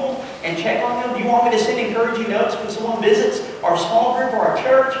call people and check on them? Do you want me to send encouraging notes when someone visits our small group or our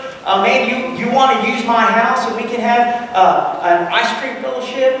church? Man, you want to use my house and we can have an ice cream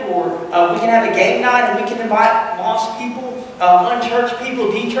fellowship, or we can have a game night and we can invite lost people, unchurched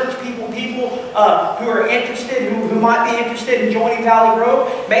people, de-churched people, who are interested, who might be interested in joining Valley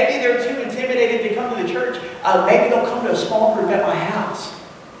Grove. Maybe they're too intimidated to come to the church. Maybe they'll come to a small group at my house.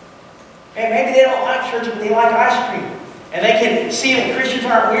 And maybe they don't like church, but they like ice cream. And they can see that Christians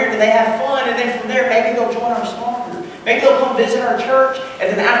aren't weird and they have fun. And then from there, maybe they'll join our small group. Maybe they'll come visit our church. And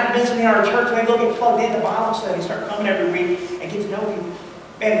then after visiting our church, maybe they'll get plugged into Bible study and start coming every week and get to know people.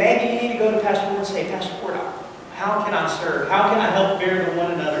 And maybe you need to go to Pastor Ward and say, Pastor Ward, how can I serve? How can I help bear the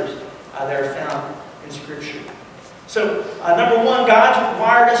one another's that are found in Scripture? So, number one, God's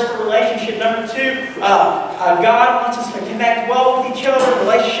wired us for relationship. Number two, God wants us to connect well with each other.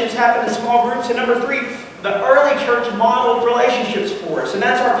 Relationships happen in small groups. And number three, the early church modeled relationships for us. And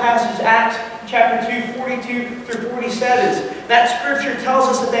that's our passage, Acts chapter 2, 42 through 47. That Scripture tells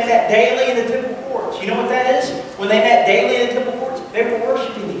us that they met daily in the temple courts. You know what that is? When they met daily in the temple courts, they were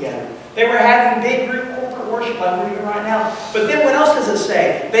worshiping together. They were having big group corporate worship like we're doing right now. But then what else does it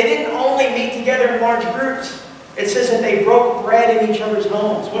say? They didn't only meet together in large groups. It says that they broke bread in each other's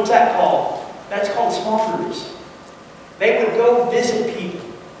homes. What's that called? That's called small groups. They would go visit people.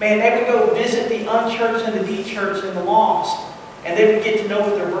 Man, they would go visit the unchurched and the de-churched and the lost. And they would get to know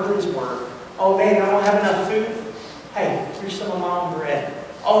what their burdens were. Oh man, I don't have enough food. Hey, here's some of my own bread.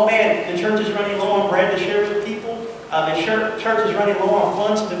 Oh man, the church is running low on bread to share with people. The church is running low on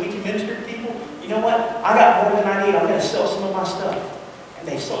funds so that we can minister to people. You know what? I got more than I need. I'm going to sell some of my stuff. And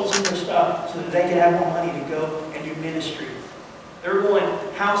they sold some of their stuff so that they could have more money to go and do ministry. They were going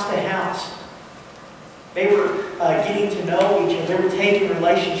house to house. They were getting to know each other. They were taking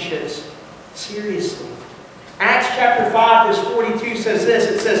relationships seriously. Acts chapter 5 verse 42 says this.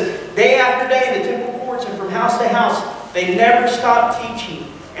 It says, day after day in the temple courts and from house to house, they never stopped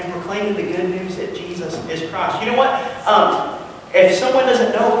teaching and proclaiming the good news that Jesus is Christ. You know what? If someone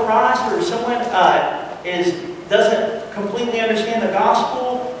doesn't know Christ, or if someone doesn't completely understand the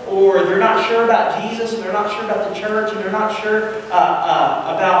gospel, or they're not sure about Jesus, and they're not sure about the church, and they're not sure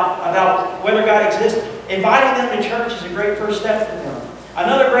about whether God exists, inviting them to church is a great first step for them.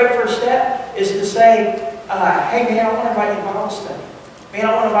 Another great first step is to say, hey man, I want to invite you to Bible study. Man,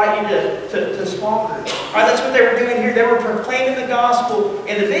 I want to invite you to small group. All right, that's what they were doing here. They were proclaiming the gospel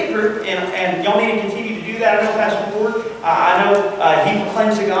in the big group, and y'all need to continue to do that. I know Pastor Ward, I know he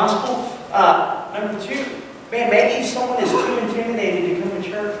proclaims the gospel. Number two, man, maybe someone is too intimidated to come to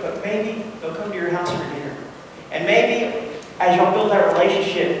church, but maybe they'll come to your house for dinner. And maybe as y'all build that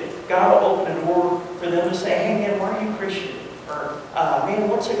relationship, God will open a door for them to say, hey man, why are you Christian? Or, man,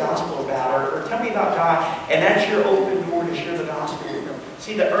 what's the gospel about? Or tell me about God. And that's your open door to share the gospel with them.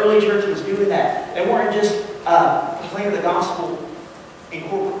 See, the early church was doing that. They weren't just proclaiming the gospel in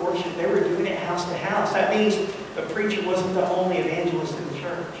corporate worship. They were doing it house to house. That means the preacher wasn't the only evangelist in the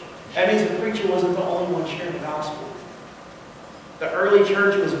church. That means the preacher wasn't the only one sharing the gospel. The early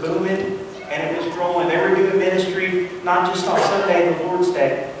church was booming and it was growing. They were doing ministry not just on Sunday, the Lord's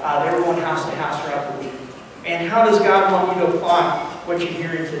Day. They were going house to house throughout the week. And how does God want you to apply what you're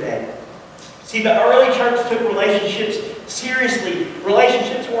hearing today? See, the early church took relationships seriously.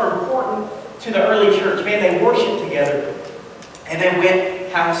 Relationships were important to the early church. Man, they worshiped together. And they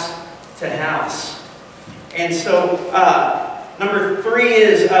went house to house. And so, number 3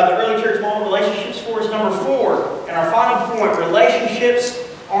 is the early church modeled relationships for us. Number 4, and our final point, relationships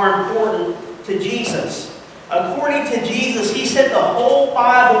are important to Jesus. According to Jesus, he said the whole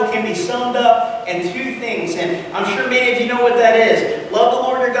Bible can be summed up in 2 things. And I'm sure many of you know what that is. Love the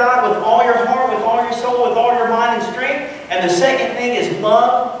Lord your God with all your heart, with all your soul, with all your mind and strength. And the second thing is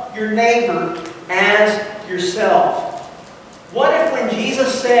love your neighbor as yourself. What if when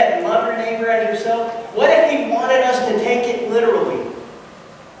Jesus said, love your neighbor as yourself, what if he wanted us to take it literally?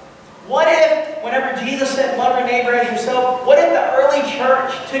 What if, whenever Jesus said, love your neighbor as yourself, what if the early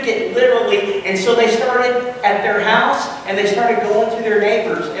church took it literally, and so they started at their house, and they started going to their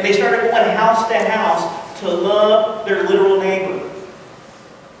neighbors, and they started going house to house to love their literal neighbor?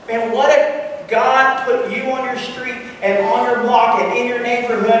 Man, what if God put you on your street, and on your block, and in your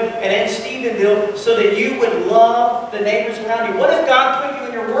neighborhood, and in Stephenville, so that you would love the neighbors around you? What if God put you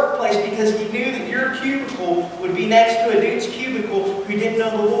in your workplace because he knew that your cubicle would be next to a dude's cubicle who didn't know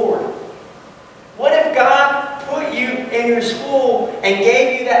the Lord? What if God put you in your school and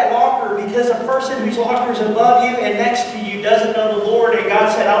gave you that locker because a person whose locker is above you and next to you doesn't know the Lord, and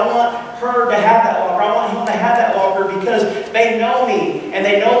God said, I want her to have that locker, I want him to have that locker because they know me and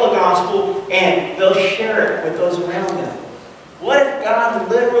they know the gospel and they'll share it with those around them? What if God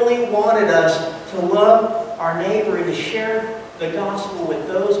literally wanted us to love our neighbor and to share the gospel with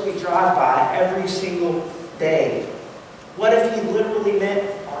those we drive by every single day? What if he literally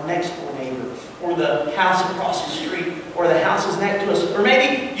meant our next door neighbor, or the house across the street, or the houses next to us? Or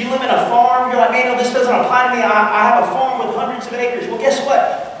maybe you live in a farm, you're like, man, no, this doesn't apply to me. I have a farm with hundreds of acres. Well, guess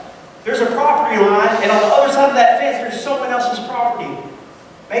what? There's a property line, and on the other side of that fence, there's someone else's property.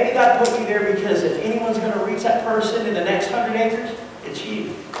 Maybe God put you there because if anyone's going to reach that person in the next 100 acres, it's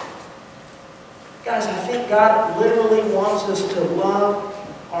you. Guys, I think God literally wants us to love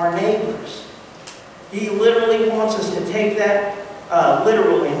our neighbors. He literally wants us to take that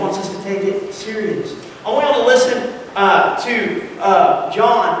literally. He wants us to take it serious. I want you to listen to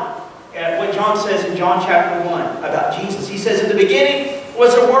John, what John says in John chapter 1 about Jesus. He says, in the beginning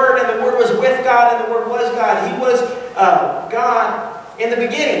was the Word, and the Word was with God, and the Word was God. He was God in the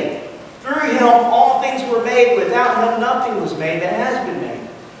beginning. Through Him all things were made. Without Him nothing was made that has been made.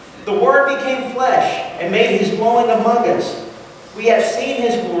 The Word became flesh and made His dwelling among us. We have seen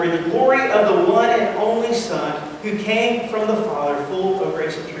His glory, the glory of the one and only Son, who came from the Father, full of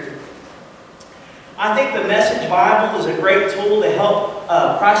grace and truth. I think the Message Bible is a great tool to help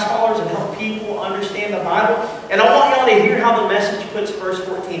Christ followers and help people understand the Bible. And I want y'all to hear how the Message puts verse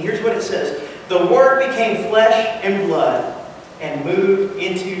 14. Here's what it says. The Word became flesh and blood and moved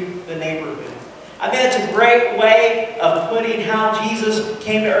into the neighborhood. I think that's a great way of putting how Jesus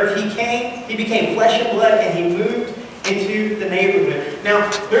came to earth. He became flesh and blood, and He moved into the neighborhood. Now,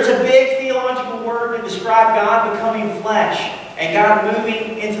 there's a big theological word to describe God becoming flesh and God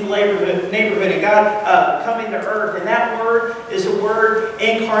moving into the neighborhood and God coming to earth. And that word is the word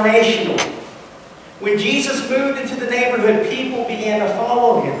incarnational. When Jesus moved into the neighborhood, people began to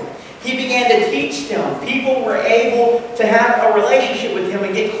follow Him. He began to teach them. People were able to have a relationship with Him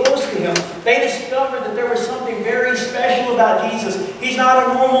and get close to Him. They discovered that there was something very special about Jesus. He's not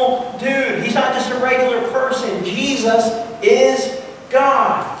a normal dude. He's not just a regular person. Jesus is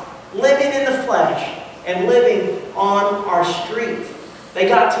God, living in the flesh and living on our street. They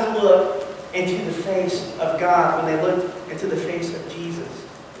got to look into the face of God when they looked into the face of Jesus.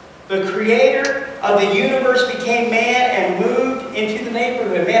 The Creator of the universe became man and moved into the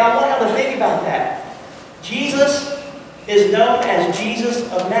neighborhood. Man, I want y'all to think about that. Jesus is known as Jesus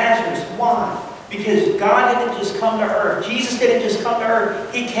of Nazareth. Why? Because God didn't just come to earth. Jesus didn't just come to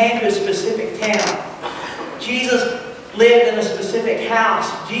earth. He came to a specific town. Jesus lived in a specific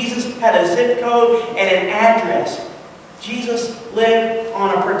house. Jesus had a zip code and an address. Jesus lived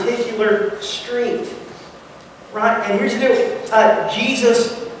on a particular street. Right? And here's the deal.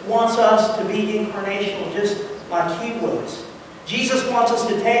 Jesus wants us to be incarnational just like He was. Jesus wants us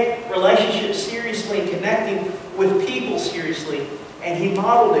to take relationships seriously and connecting with people seriously. And He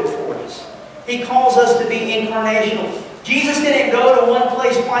modeled it for us. He calls us to be incarnational. Jesus didn't go to one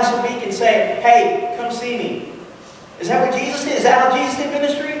place twice a week and say, hey, come see me. Is that what Jesus did? Is that how Jesus did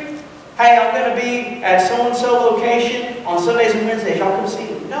ministry? Hey, I'm going to be at so-and-so location on Sundays and Wednesdays. Y'all come see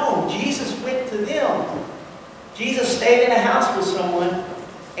me. No, Jesus went to them. Jesus stayed in a house with someone,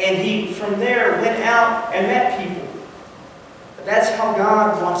 and He, from there, went out and met people. But that's how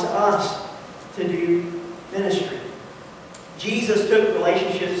God wants us to do ministry. Jesus took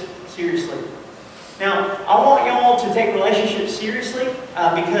relationships seriously. Now, I want y'all to take relationships seriously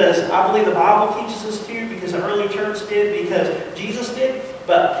because I believe the Bible teaches us to, because the early church did, because Jesus did,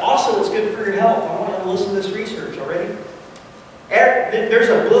 but also it's good for your health. I want you to listen to this research already. There's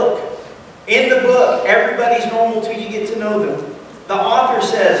a book. In the book, Everybody's Normal Till You Get to Know Them. The author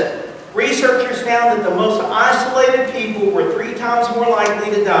says, researchers found that the most isolated people were 3 times more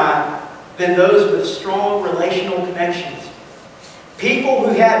likely to die than those with strong relational connections. People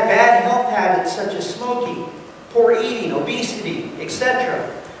who had bad health habits such as smoking, poor eating, obesity,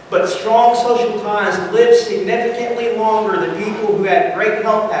 etc., but strong social ties lived significantly longer than people who had great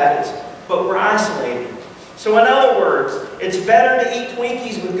health habits but were isolated. So in other words, it's better to eat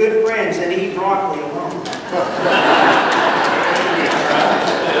Twinkies with good friends than to eat broccoli alone.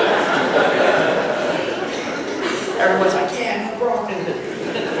 Everyone's like, yeah, no broccoli.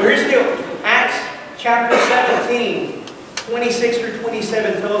 Well, here's the deal. Acts chapter 17, 26 through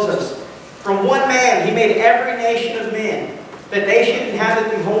 27 tells us, from one man he made every nation of men, that they should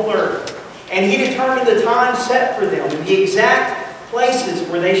inhabit the whole earth. And he determined the time set for them, and the exact places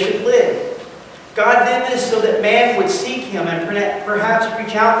where they should live. God did this so that man would seek him and perhaps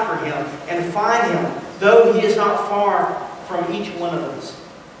reach out for him and find him, though he is not far from each one of us.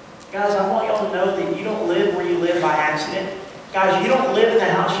 Guys, I want y'all to know that you don't live where you live by accident. Guys, you don't live in the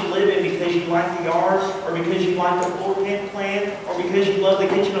house you live in because you like the yard, or because you like the floor plan, or because you love the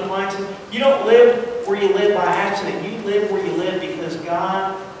kitchen appliances. You don't live where you live by accident. You live where you live because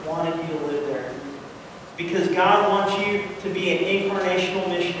God wanted you to live there. Because God wants you to be an incarnational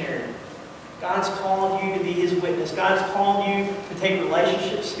missionary. God's called you to be His witness. God's called you to take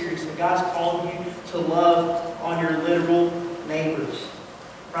relationships seriously. God's called you to love on your literal neighbors.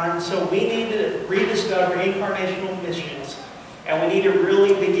 Right? And so we need to rediscover incarnational missions. And we need to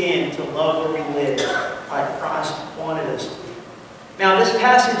really begin to love where we live like Christ wanted us to. Now this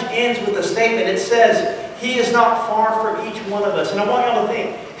passage ends with a statement. It says, He is not far from each one of us. And I want y'all to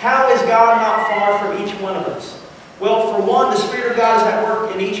think, how is God not far from each one of us? Well, for one, the Spirit of God is at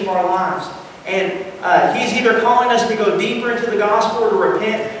work in each of our lives. And He's either calling us to go deeper into the gospel or to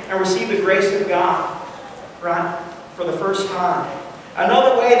repent and receive the grace of God, right, for the first time.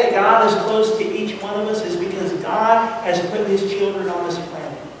 Another way that God is close to each one of us is because God has put His children on this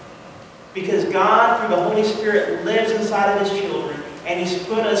planet. Because God, through the Holy Spirit, lives inside of His children, and He's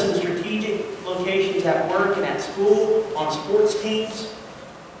put us in strategic locations at work and at school, on sports teams,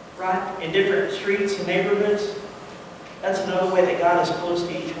 right, in different streets and neighborhoods. That's another way that God is close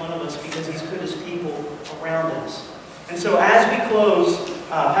to each one of us, because He's put His people around us. And so as we close,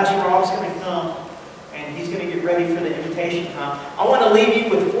 Pastor Rob's going to come, and he's going to get ready for the invitation time. I want to leave you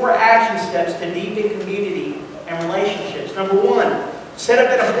with 4 action steps to deepen community and relationships. Number 1, set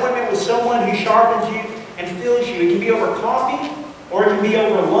up an appointment with someone who sharpens you and fills you. It can be over coffee, or it can be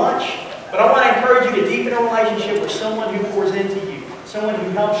over lunch. But I want to encourage you to deepen a relationship with someone who pours into you, someone who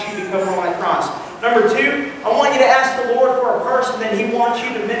helps you become more like Christ. Number 2, I want you to ask the Lord for a person that He wants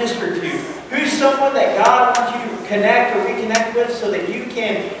you to minister to. Who's someone that God wants you to connect or reconnect with so that you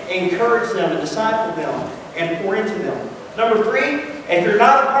can encourage them and disciple them and pour into them. Number 3, if you're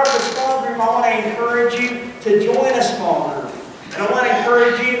not a part of a small group, I want to encourage you to join a small group. And I want to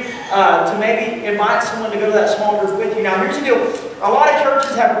encourage you to maybe invite someone to go to that small group with you. Now, here's the deal. A lot of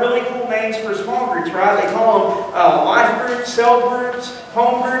churches have really cool names for small groups, right? They call them life groups, cell groups,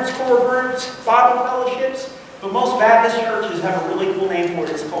 home groups, core groups, Bible fellowships. But most Baptist churches have a really cool name for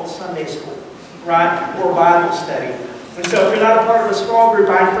it. It's called Sunday school, right? Or Bible study. And so if you're not a part of a small group,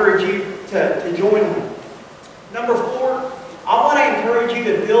 I encourage you to join one. Number 4, I want to encourage you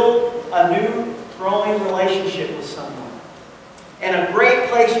to build a new, growing relationship with someone. And a great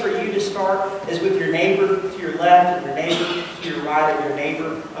place for you to start is with your neighbor to your left, and your neighbor to your right, or your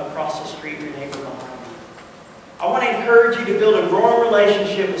neighbor across the street, your neighbor behind you. I want to encourage you to build a growing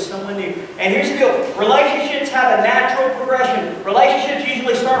relationship with someone new. And here's the deal. Relationships have a natural progression. Relationships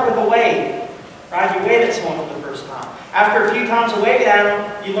usually start with a wave. Right? You wave at someone for the first time. After a few times of waving at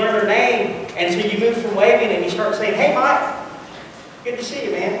them, you learn their name. And so you move from waving and you start saying, "Hey, Mike, good to see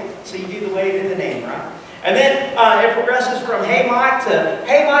you, man." So you do the wave in the name, right? And then it progresses from "Hey, Mike" to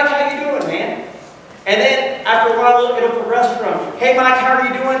 "Hey, Mike, how you doing, man?" And then after a while, it'll progress from "Hey, Mike, how are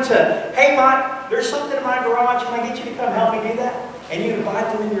you doing?" to "Hey, Mike, there's something in my garage. Can I get you to come help me do that?" And you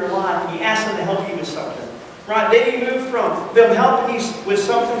invite them into your life and you ask them to help you with something. Right? Then you move from them helping you with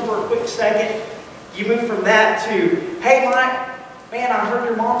something for a quick second. You move from that to, "Hey, Mike, man, I heard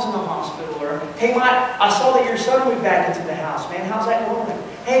your mom's in the hospital." Or, "Hey, Mike, I saw that your son moved back into the house. Man, how's that going?"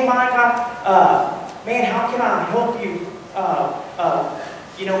 "Hey, Mike, man, how can I help you,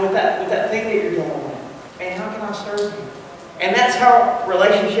 with that thing that you're dealing with? Man, how can I serve you?" And that's how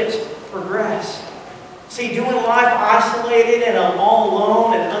relationships progress. See, doing life isolated and all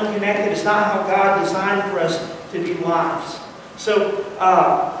alone and unconnected is not how God designed for us to do lives. So,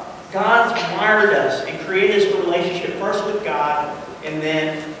 God's wired us and created us for a relationship first with God and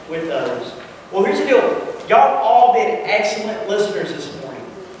then with others. Well, here's the deal. Y'all all been excellent listeners this morning.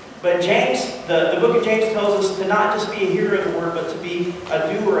 But James, the book of James tells us to not just be a hearer of the word, but to be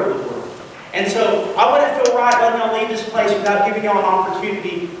a doer of the word. And so I wouldn't feel right letting y'all leave this place without giving y'all an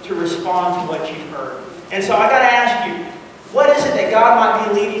opportunity to respond to what you've heard. And so I got to ask you, what is it that God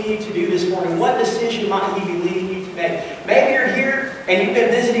might be leading you to do this morning? What decision might He be leading you to make? Maybe you're here and you've been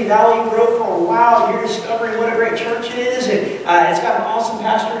visiting Valley Grove for a while, and you're discovering what a great church it is, and it's got an awesome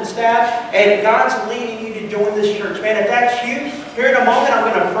pastor and staff, and God's leading you to join this church. Man, if that's you, here in a moment I'm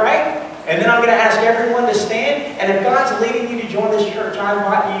going to pray, and then I'm going to ask everyone to stand, and if God's leading you to join this church, I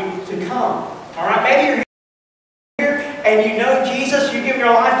invite you to come. All right? Maybe you're here and you know Jesus, you've given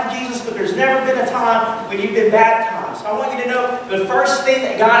your life to Jesus, but there's never been a time when you've been baptized. I want you to know the first thing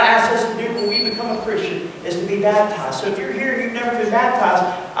that God asks us to do when we become a Christian is to be baptized. So if you're here and you've never been baptized,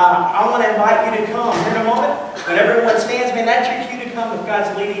 I want to invite you to come. Here in a moment, when everyone stands, man, that's your cue to come if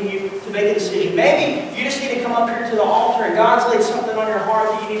God's leading you to make a decision. Maybe you just need to come up here to the altar and God's laid something on your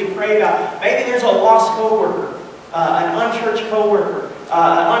heart that you need to pray about. Maybe there's a lost coworker, an unchurched coworker,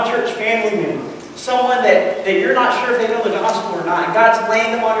 an unchurched family member. Someone that you're not sure if they know the gospel or not, and God's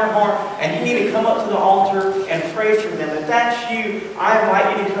laying them on your heart, and you need to come up to the altar and pray for them. If that's you, I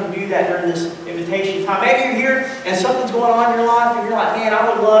invite you to come do that during this invitation time. Maybe you're here and something's going on in your life, and you're like, man, I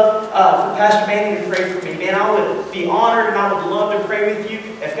would love for Pastor Manny to pray for me. Man, I would be honored and I would love to pray with you.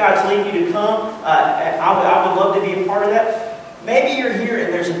 If God's leading you to come, I would love to be a part of that. Maybe you're here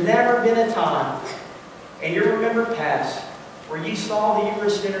and there's never been a time in your remembered past where you saw that you were a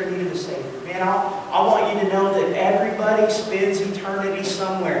sinner and needed a Savior. Man, I want you to know that everybody spends eternity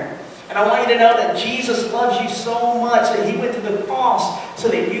somewhere. And I want you to know that Jesus loves you so much that He went to the cross so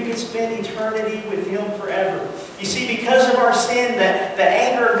that you could spend eternity with Him forever. You see, because of our sin, the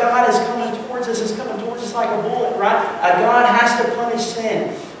anger of God is coming towards us. It's coming towards us like a bullet, right? God has to punish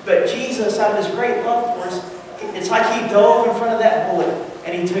sin. But Jesus, out of His great love for us, it's like He dove in front of that bullet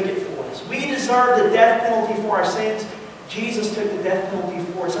and He took it for us. We deserve the death penalty for our sins. Jesus took the death penalty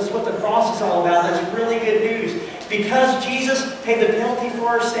for us. That's what the cross is all about. That's really good news. Because Jesus paid the penalty for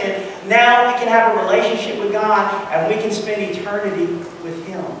our sin, now we can have a relationship with God and we can spend eternity with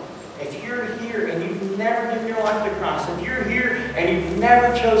Him. If you're here and you've never given your life to Christ, if you're here and you've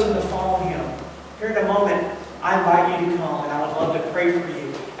never chosen to follow Him, here in a moment, I invite you to come and I would love to pray for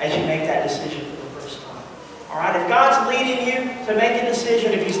you as you make that decision for the first time. All right, if God's leading you to make a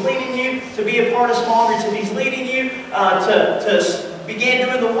decision, if He's leading you to be a part of small groups, if He's leading you to begin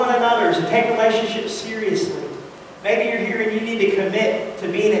doing the one another's and take relationships seriously, maybe you're here and you need to commit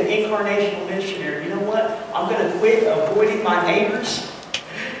to being an incarnational missionary. You know what? I'm going to quit avoiding my neighbors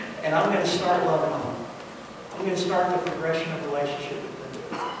and I'm going to start loving them. I'm going to start the progression of relationship with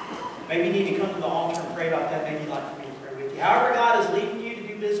them. Maybe you need to come to the altar and pray about that. Maybe you'd like for me to pray with you. However God is leading you to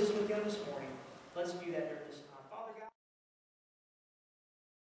do business with Him this morning, let's do that during this